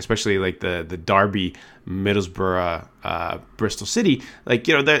best pack, especially like the Derby, Middlesbrough, Bristol City, like,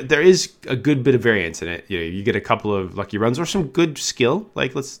 there is a good bit of variance in it. You get a couple of lucky runs or some good skill.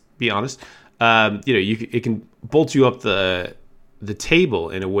 Like, let's be honest. It can bolt you up the table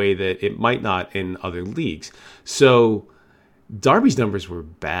in a way that it might not in other leagues. So Derby's numbers were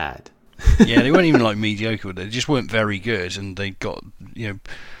bad. Yeah, they weren't even like mediocre. They just weren't very good, and they got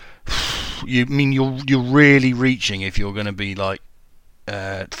you're really reaching if you're going to be like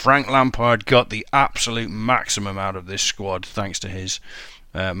Frank Lampard got the absolute maximum out of this squad thanks to his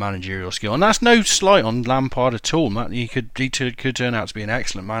managerial skill, and that's no slight on Lampard at all. He could turn out to be an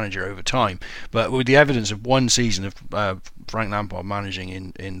excellent manager over time, but with the evidence of one season of Frank Lampard managing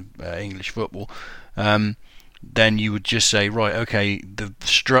in English football, then you would just say, right, okay, the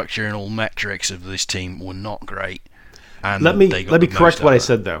structure and all metrics of this team were not great. And let me correct what I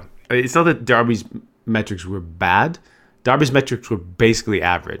said though. It's not that Derby's metrics were bad. Derby's metrics were basically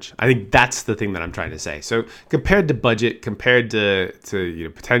average. I think that's the thing that I'm trying to say. So compared to budget, compared to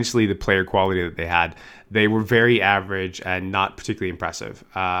potentially the player quality that they had, they were very average and not particularly impressive.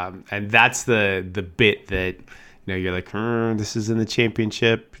 And that's the bit that you're like, this is in the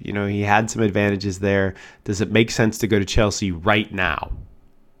championship. He had some advantages there. Does it make sense to go to Chelsea right now?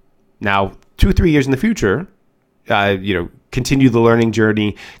 Now, 2-3 years in the future, continue the learning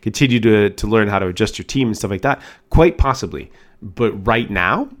journey, continue to learn how to adjust your team and stuff like that. Quite possibly. But right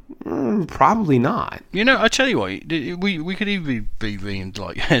now, probably not. I tell you what, we could even be being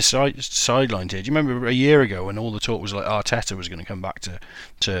like sidelined here. Do you remember a year ago when all the talk was like Arteta was going to come back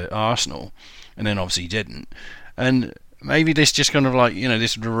to Arsenal, and then obviously he didn't. And maybe this just kind of like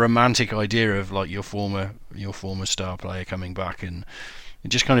this romantic idea of like your former star player coming back, and it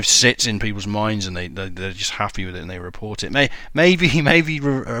just kind of sits in people's minds, and they're just happy with it and they report it. Maybe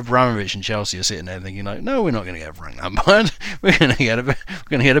Abramovich and Chelsea are sitting there thinking like, no, we're not going to get Frank Lampard. We're going to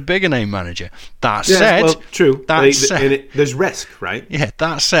get a bigger name manager. That said, well, true. There's risk, right? Yeah.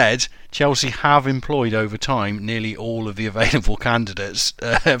 That said, Chelsea have employed over time nearly all of the available candidates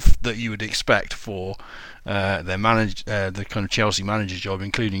that you would expect for the kind of Chelsea manager's job,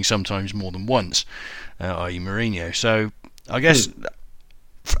 including sometimes more than once, i.e. Mourinho. So I guess.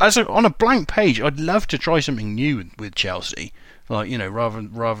 On a blank page, I'd love to try something new with Chelsea, like rather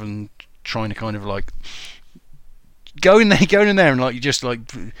than trying to kind of like go in there and like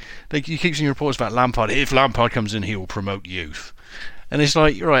you keep seeing reports about Lampard. If Lampard comes in, he will promote youth, and it's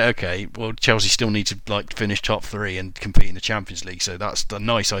like, right, okay, well Chelsea still need to like finish top 3 and compete in the Champions League, so that's a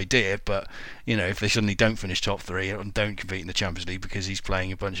nice idea. But if they suddenly don't finish top 3 and don't compete in the Champions League because he's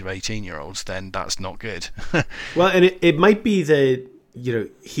playing a bunch of 18-year-olds, then that's not good. Well, and it might be that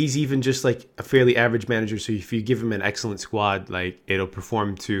he's even just like a fairly average manager. So if you give him an excellent squad, like it'll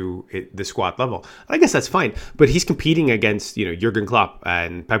perform to the squad level. I guess that's fine. But he's competing against, Jurgen Klopp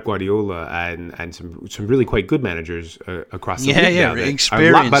and Pep Guardiola and some really quite good managers across the league. Yeah, experienced are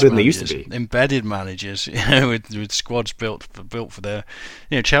a lot better than they used to be. Embedded managers, with squads built for their,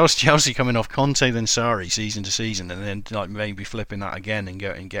 Chelsea coming off Conte then Sarri season to season, and then like maybe flipping that again and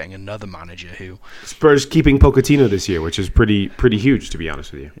getting another manager who. Spurs keeping Pochettino this year, which is pretty huge, to be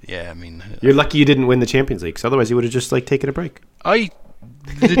honest with you. Yeah, I mean, you're lucky you didn't win the Champions League, because otherwise you would have just like taken a break. I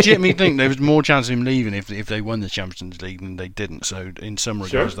legitimately think there was more chance of him leaving if they won the Champions League than they didn't. So in some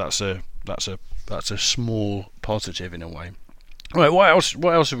regards, sure. that's a small positive in a way. Right, what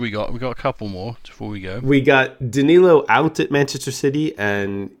else have we got? We got a couple more before we go. We got Danilo out at Manchester City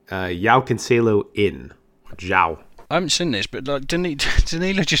and João Cancelo in. João. I haven't seen this, but like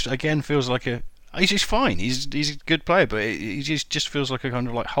Danilo just again feels like he's just fine. He's a good player, but he just feels like a kind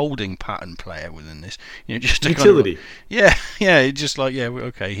of like holding pattern player within this. Just a utility. Kind of, it's just like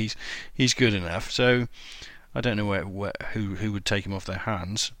okay, he's good enough. So I don't know who would take him off their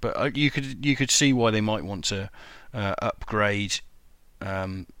hands, but you could see why they might want to upgrade,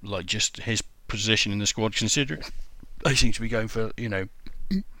 like just his position in the squad, considering they seem to be going for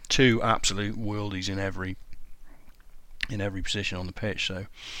two absolute worldies in every position on the pitch. So.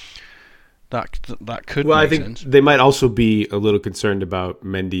 That could. Well, make I think sense. They might also be a little concerned about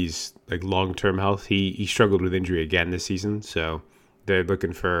Mendy's like long-term health. He struggled with injury again this season, so they're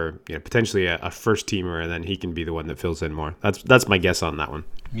looking for potentially a first teamer, and then he can be the one that fills in more. That's my guess on that one.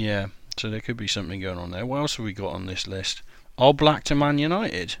 Yeah, so there could be something going on there. What else have we got on this list? Oblak to Man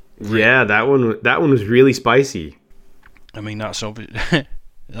United. Yeah, that one was really spicy. I mean, that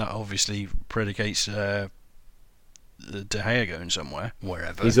obviously predicates. De Gea going somewhere,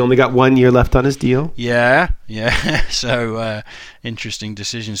 wherever. He's only got 1 year left on his deal. Yeah. So interesting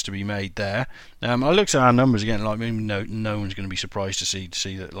decisions to be made there. I looked at our numbers again. Like, maybe no one's going to be surprised to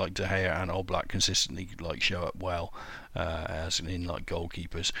see that like De Gea and Oblak consistently like show up well, as in like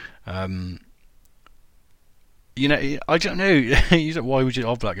goalkeepers. I don't know. Why would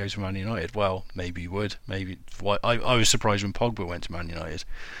Oblak go to Man United? Well, maybe he would. Maybe why I was surprised when Pogba went to Man United.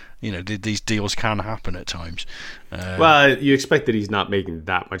 These deals can happen at times. Well, you expect that he's not making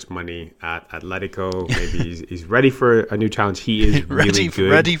that much money at Atletico. Maybe he's ready for a new challenge. He is really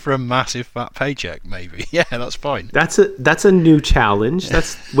good. Ready for a massive fat paycheck, maybe. Yeah, that's fine. That's a new challenge.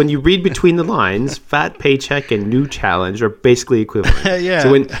 That's when you read between the lines, fat paycheck and new challenge are basically equivalent. Yeah.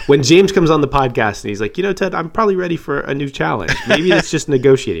 So when James comes on the podcast and he's like, Ted, I'm probably ready for a new challenge. Maybe that's just a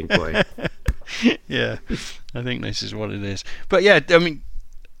negotiating play. Yeah, I think this is what it is. But yeah, I mean,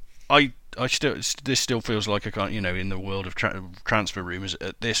 this still feels like a kind, in the world of transfer rumours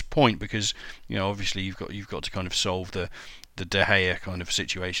at this point, because obviously you've got to kind of solve the De Gea kind of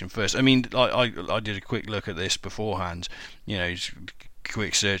situation first. I mean, I did a quick look at this beforehand.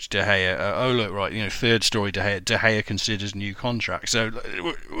 Quick search De Gea. Oh look, right. Third story De Gea. De Gea considers new contract. So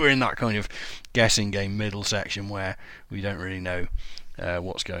we're in that kind of guessing game middle section where we don't really know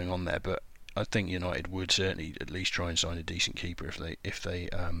what's going on there. But I think United would certainly at least try and sign a decent keeper if they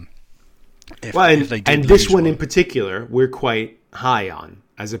did this one in particular, we're quite high on,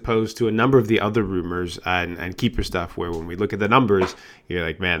 as opposed to a number of the other rumors and keeper stuff, where when we look at the numbers, you're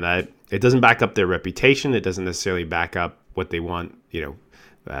like, man, that it doesn't back up their reputation. It doesn't necessarily back up what they want.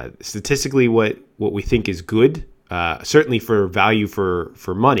 Statistically, what we think is good. Certainly for value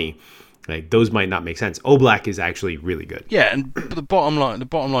for money. Like, those might not make sense. Oblak is actually really good. Yeah, and the bottom line with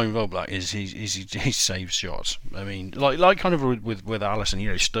Oblak is he saves shots. I mean, like kind of with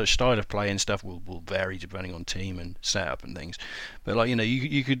Alisson, style of play and stuff will vary depending on team and setup and things. But like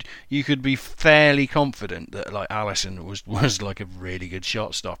you could be fairly confident that like Alisson was like a really good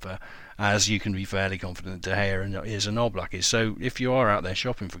shot stopper, as you can be fairly confident that De Gea is an Oblak is. So if you are out there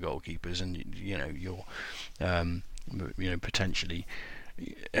shopping for goalkeepers and you're potentially.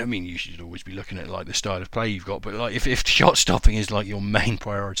 I mean, you should always be looking at like the style of play you've got, but like if shot stopping is like your main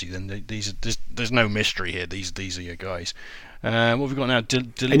priority, then there's no mystery here. These are your guys. What have we got now?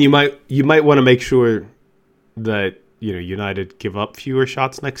 And you might want to make sure that United give up fewer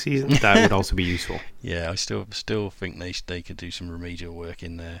shots next season. That would also be useful. Yeah, I still think they could do some remedial work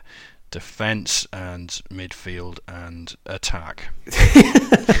in their defence and midfield and attack.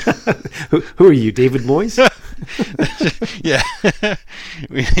 Who are you, David Moyes? Yeah,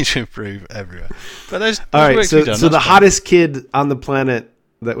 we need to improve everywhere. But there's all right. So the hottest kid on the planet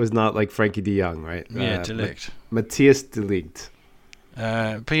that was not like Frankie De Jong, right? Yeah, De Ligt. Matthias De Ligt.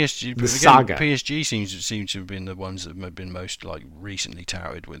 PSG, the saga. PSG seems to have been the ones that have been most like recently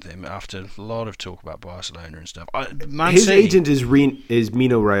touted with him after a lot of talk about Barcelona and stuff. His agent is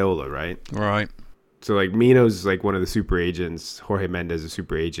Mino Raiola, right? Right. So like Mino's like one of the super agents. Jorge Mendes is a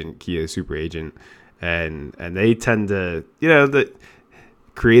super agent. Kia is a super agent, and they tend to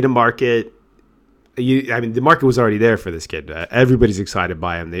create a market. The market was already there for this kid. Everybody's excited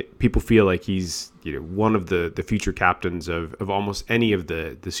by him. People feel like he's one of the future captains of almost any of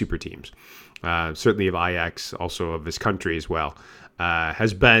the super teams. Certainly of Ajax, also of his country as well.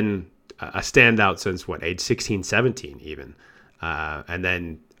 Has been a standout since age 16, 17 even. And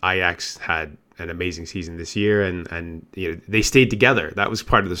then Ajax had an amazing season this year, and they stayed together. That was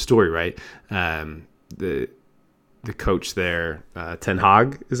part of the story, right? The coach there, Ten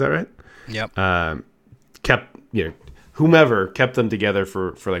Hag, is that right? Yep. Kept whomever kept them together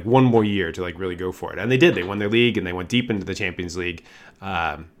for like one more year to like really go for it, and they did. They won their league and they went deep into the Champions League.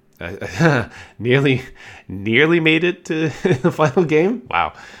 Nearly made it to the final game.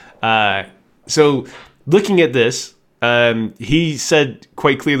 Wow. So looking at this, he said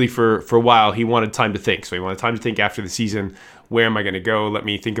quite clearly for a while he wanted time to think. So he wanted time to think after the season. Where am I going to go? Let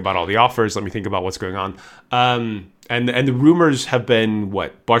me think about all the offers. Let me think about what's going on. And the rumors have been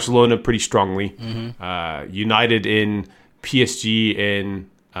Barcelona pretty strongly, United in, PSG in.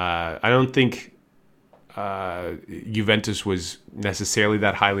 I don't think Juventus was necessarily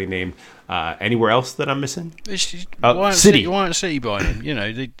that highly named. Anywhere else that I'm missing? City. Why aren't City buying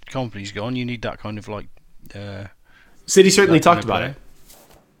him? The company's gone. You need that kind of like. City certainly talked about it.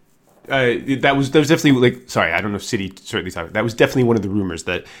 That was definitely sorry, I don't know if City certainly talked. That was definitely one of the rumors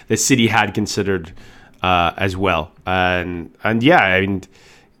that City had considered as well. And yeah, I mean,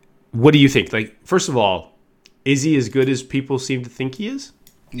 what do you think? Like, first of all, is he as good as people seem to think he is?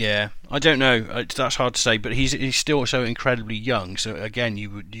 Yeah, I don't know. That's hard to say, but he's still so incredibly young. So again, you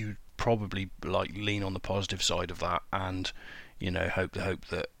would probably like lean on the positive side of that, and hope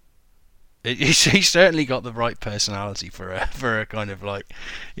that. He's certainly got the right personality for a kind of like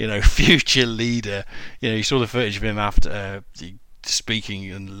future leader. You saw the footage of him after speaking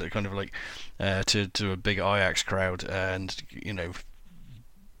and kind of like to a big Ajax crowd, and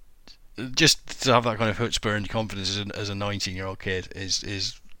just to have that kind of chutzpah and confidence as a 19-year-old kid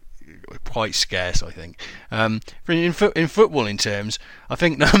is quite scarce, I think. In footballing terms, I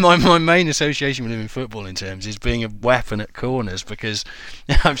think my main association with him in footballing terms is being a weapon at corners, because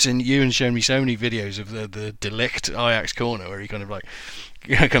I've seen you and shown me so many videos of the Delict Ajax corner where he kind of like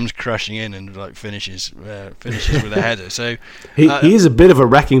comes crushing in and like finishes with a header. So he is a bit of a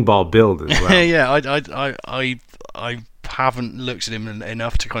wrecking ball build as well. Yeah, I haven't looked at him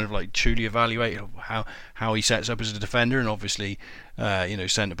enough to kind of like truly evaluate how he sets up as a defender, and obviously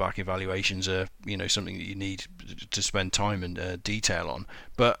centre back evaluations are something that you need to spend time and detail on,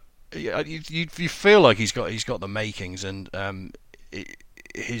 but you feel like he's got the makings, and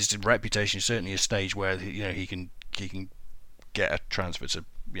his reputation is certainly a stage where he can get a transfer to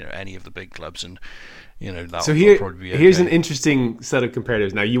any of the big clubs, and that so here, probably be okay. Here's an interesting set of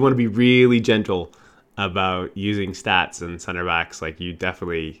comparatives. Now you want to be really gentle about using stats and center backs. Like, you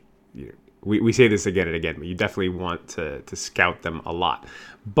definitely, we say this again and again, but you definitely want to scout them a lot.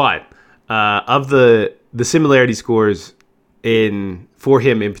 But of the similarity scores for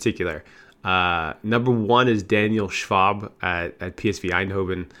him in particular, number one is Daniel Schwab at PSV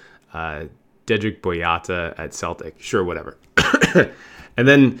Eindhoven, Dedrick Boyata at Celtic. Sure, whatever. And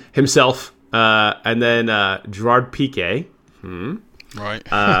then himself, and then Gerard Piqué.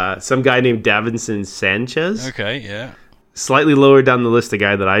 Right. Some guy named Davinson Sanchez. Okay, yeah. Slightly lower down the list, a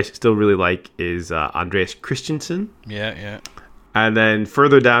guy that I still really like is Andreas Christensen. Yeah. And then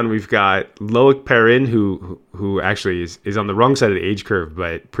further down, we've got Loic Perrin, who actually is on the wrong side of the age curve,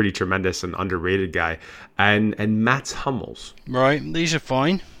 but pretty tremendous and underrated guy. And Mats Hummels. Right, these are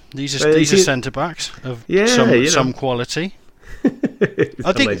fine. These are centre backs of some quality.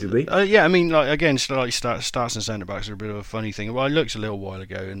 I think, allegedly. I mean, like again, like starts and centre backs are a bit of a funny thing. Well, I looked a little while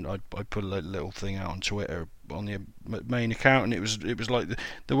ago, and I put a little thing out on Twitter on the main account, and it was like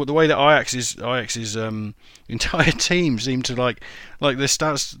the way that Ajax's entire team seemed to like the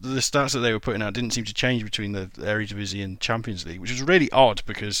stats that they were putting out didn't seem to change between the Eredivisie and Champions League, which was really odd,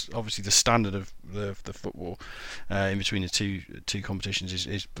 because obviously the standard of the football in between the two competitions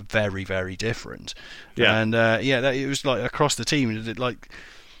is very, very different. Yeah. And it was like across the team, like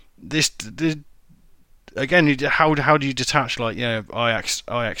this. Again, how do you detach Ajax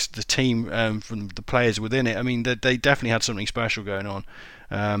the team from the players within it? I mean, they definitely had something special going on.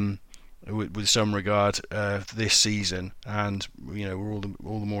 with some regard this season, and we're all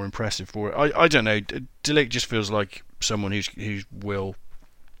the more impressive for it. I don't know. De Ligt just feels like someone who will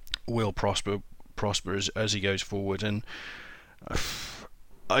prosper as he goes forward, and if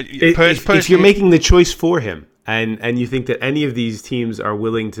you're making the choice for him, and you think that any of these teams are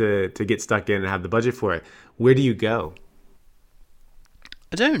willing to get stuck in and have the budget for it, where do you go?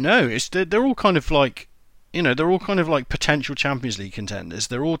 I don't know. They're all kind of like, they're all kind of like potential Champions League contenders.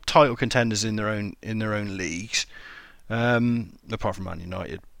 They're all title contenders in their own leagues, apart from Man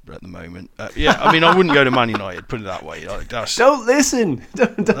United at the moment. I mean, I wouldn't go to Man United. Put it that way. Don't listen.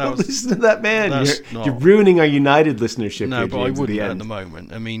 Don't listen to that man. You're ruining our United listenership. No, but I wouldn't at the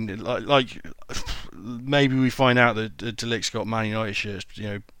moment. I mean, like maybe we find out that De Ligt's got Man United shirts,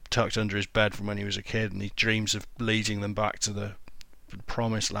 tucked under his bed from when he was a kid, and he dreams of leading them back to the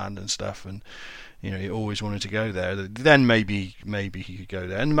promised land and stuff, and he always wanted to go there. Then maybe he could go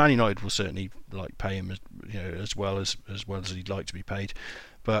there, and Man United will certainly pay him as well as he'd like to be paid.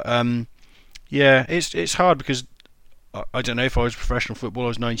 But it's hard because I don't know, if I was professional football, I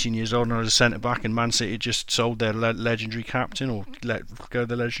was 19 years old and I was a centre back, and Man City just sold their legendary captain, or let go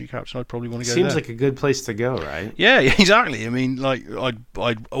the legendary captain, I'd probably want to go there. Seems like a good place to go, right? Yeah, exactly. I mean,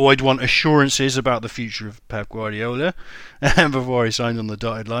 I'd want assurances about the future of Pep Guardiola before he signed on the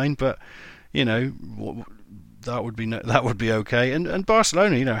dotted line, but that would be okay. And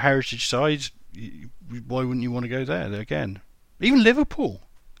Barcelona, heritage side, why wouldn't you want to go there again? Even Liverpool.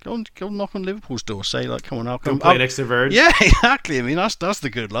 Go knock on Liverpool's door. Say come on, I'll come play next to Verge. Yeah, exactly. I mean, that's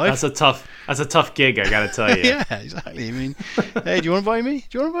the good life. That's a tough gig, I gotta tell you. Yeah, exactly. I mean, hey, do you want to buy me?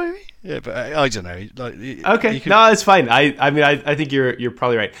 Yeah, but I don't know. Okay, no, it's fine. I think you're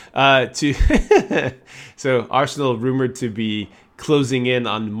probably right. So Arsenal rumored to be closing in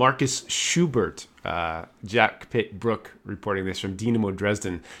on Marcus Schubert. Jack Pitt Brook reporting this from Dynamo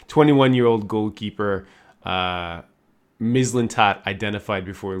Dresden. 21-year-old goalkeeper. Mislintat identified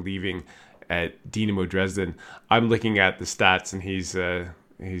before leaving at Dynamo Dresden. I'm looking at the stats, and he's a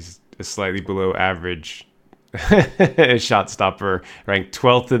slightly below average shot stopper, ranked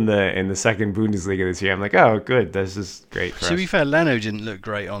 12th in the second Bundesliga this year. I'm like, oh, good, this is great for us. To be fair, Leno didn't look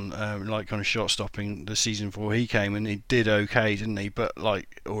great on kind of shot stopping the season before he came, and he did okay, didn't he? But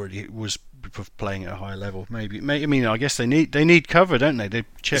already was playing at a high level. Maybe I mean, I guess they need cover, don't they? I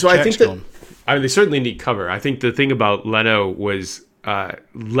think that. I mean, they certainly need cover. I think the thing about Leno was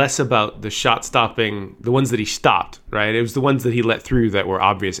less about the shot stopping, the ones that he stopped, right? It was the ones that he let through that were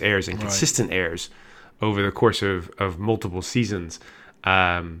obvious errors and consistent errors over the course of multiple seasons.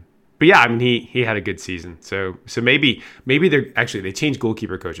 But yeah, I mean, he had a good season. So maybe they changed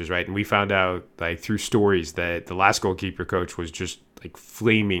goalkeeper coaches, right? And we found out through stories that the last goalkeeper coach was just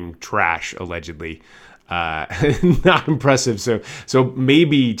flaming trash, allegedly. Not impressive. So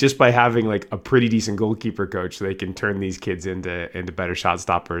maybe just by having a pretty decent goalkeeper coach, they can turn these kids into better shot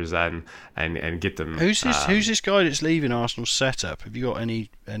stoppers and get them. Who's this guy that's leaving Arsenal's setup? Have you got any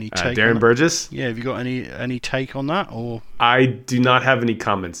take? Darren Burgess. Yeah, have you got any take on that? Or I do not have any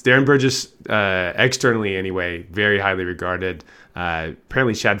comments. Darren Burgess, externally anyway, very highly regarded.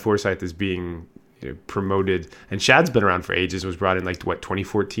 Apparently, Shad Forsyth is being promoted, and Shad's been around for ages, was brought in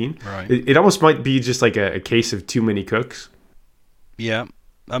 2014. Right. It almost might be just a case of too many cooks. Yeah,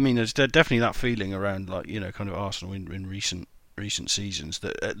 I mean, there's definitely that feeling around kind of Arsenal in recent seasons,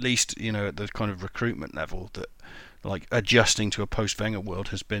 that at least at the kind of recruitment level, that adjusting to a post-Wenger world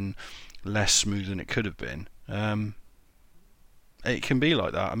has been less smooth than it could have been. It can be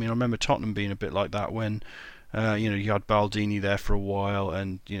like that. I mean, I remember Tottenham being a bit like that when you had Baldini there for a while,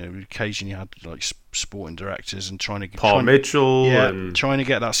 and occasionally you had sporting directors and trying to get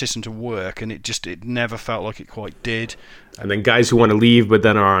that system to work, and it never felt like it quite did. And then guys who want to leave but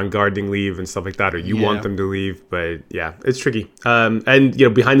then are on gardening leave and stuff like that, or you want them to leave, but yeah, it's tricky. And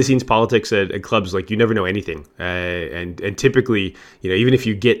behind the scenes politics at clubs, you never know anything, and typically even if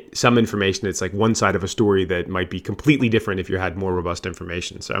you get some information, it's one side of a story that might be completely different if you had more robust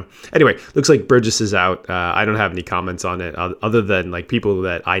information. So anyway, looks like Burgess is out. I don't have any comments on it other than people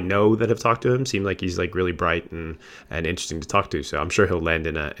that I know that have talked to him seem like he's really bright and interesting to talk to. So I'm sure he'll land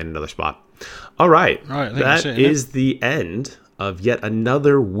in another spot. All right. That is the end of yet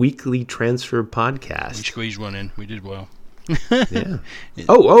another weekly transfer podcast. We squeezed one in. We did well. Yeah. We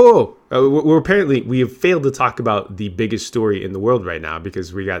have failed to talk about the biggest story in the world right now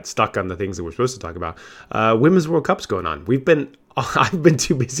because we got stuck on the things that we're supposed to talk about. Women's World Cup's going on. I've been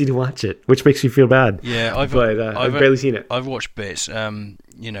too busy to watch it, which makes me feel bad. Yeah, I've barely seen it. I've watched bits.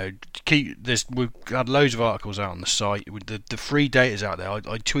 we've had loads of articles out on the site with the free data's out there. I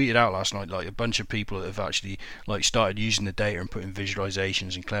tweeted out last night like a bunch of people that have actually like started using the data and putting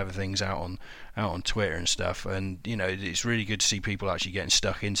visualizations and clever things out on Twitter and stuff, and it's really good to see people actually getting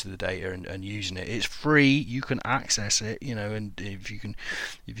stuck into the data and using it. It's free, you can access it, and if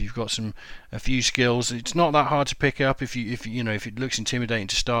you've got a few skills, it's not that hard to pick up. If it looks intimidating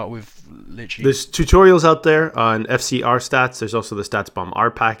to start with, literally there's tutorials out there on FCR stats. There's also the StatsBomb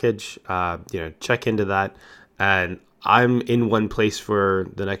R package. Check into that. And I'm in one place for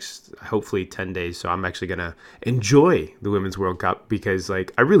the next, hopefully, 10 days. So I'm actually going to enjoy the Women's World Cup because, I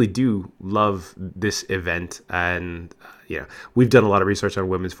really do love this event. And, we've done a lot of research on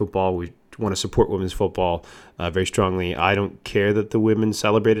women's football. We want to support women's football very strongly. I don't care that the women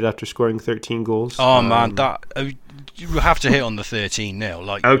celebrated after scoring 13 goals. Oh, man, you have to hit on the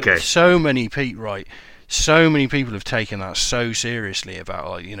 13-0. Okay. So many people, right? So many people have taken that so seriously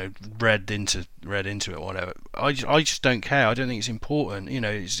about read into it, whatever. I just don't care. I don't think it's important.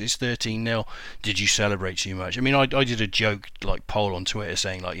 It's 13-0. Did you celebrate too much? I mean, I did a joke poll on Twitter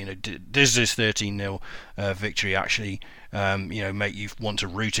saying does this 13-0 victory actually make you want to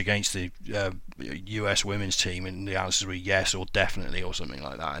root against the US women's team? And the answers were yes or definitely or something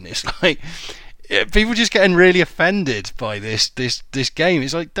like that. And it's people just getting really offended by this game.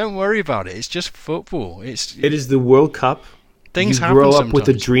 It's don't worry about it. It's just football. It is the World Cup. Things you happen grow up sometimes. with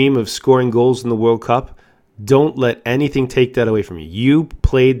a dream of scoring goals in the World Cup. Don't let anything take that away from you. You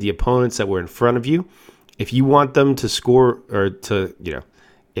played the opponents that were in front of you. If you want them to score or to,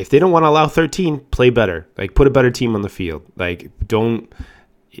 if they don't want to allow 13, play better. Put a better team on the field.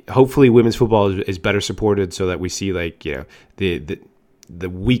 Hopefully women's football is better supported so that we see the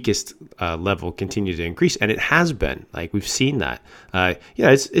weakest level continue to increase, and it has been. We've seen that.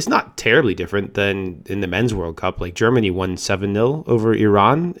 It's not terribly different than in the men's World Cup. Germany won 7-0 over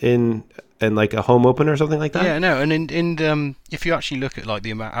Iran in a home opener or something like that. Yeah, no, and if you actually look at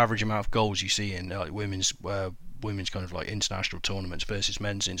the average amount of goals you see in women's kind of international tournaments versus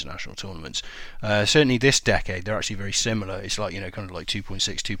men's international tournaments, certainly this decade they're actually very similar. It's kind of 2.6,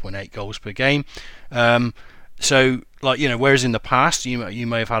 2.8 goals per game. So, whereas in the past, you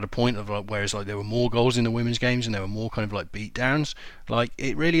may have had a point of whereas there were more goals in the women's games and there were more kind of beat downs.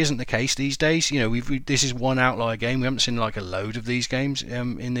 It really isn't the case these days. This is one outlier game. We haven't seen a load of these games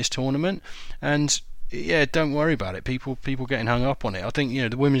in this tournament, and yeah, don't worry about it. People getting hung up on it. I think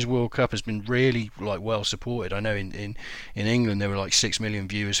the Women's World Cup has been really well supported. I know in England there were 6 million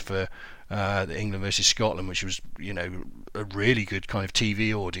viewers for the England versus Scotland, which was a really good kind of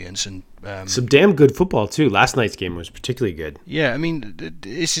TV audience, and some damn good football too. Last night's game was particularly good. Yeah, I mean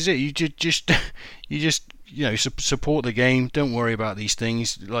this is it. You just support the game. Don't worry about these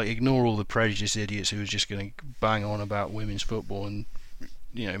things. Ignore all the prejudiced idiots who are just going to bang on about women's football and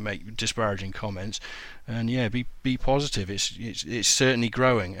make disparaging comments. And yeah, be positive. It's certainly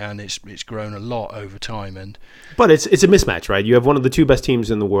growing, and it's grown a lot over time. But it's a mismatch, right? You have one of the two best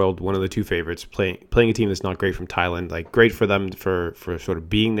teams in the world, one of the two favorites, playing a team that's not great from Thailand. Great for them for sort of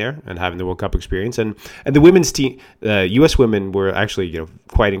being there and having the World Cup experience. And the women's team, U.S. women were actually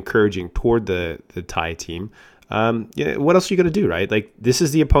quite encouraging toward the Thai team. What else are you going to do, right? This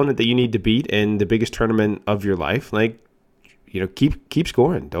is the opponent that you need to beat in the biggest tournament of your life. Keep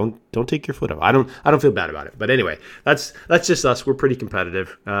scoring. Don't take your foot off. I don't feel bad about it. But anyway, that's just us. We're pretty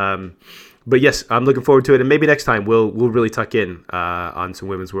competitive. But yes, I'm looking forward to it. And maybe next time we'll really tuck in on some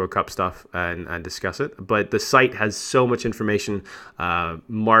Women's World Cup stuff and discuss it. But the site has so much information.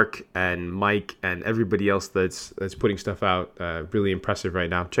 Mark and Mike and everybody else that's putting stuff out, really impressive right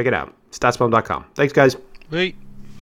now. Check it out. StatsBomb.com. Thanks, guys. Bye.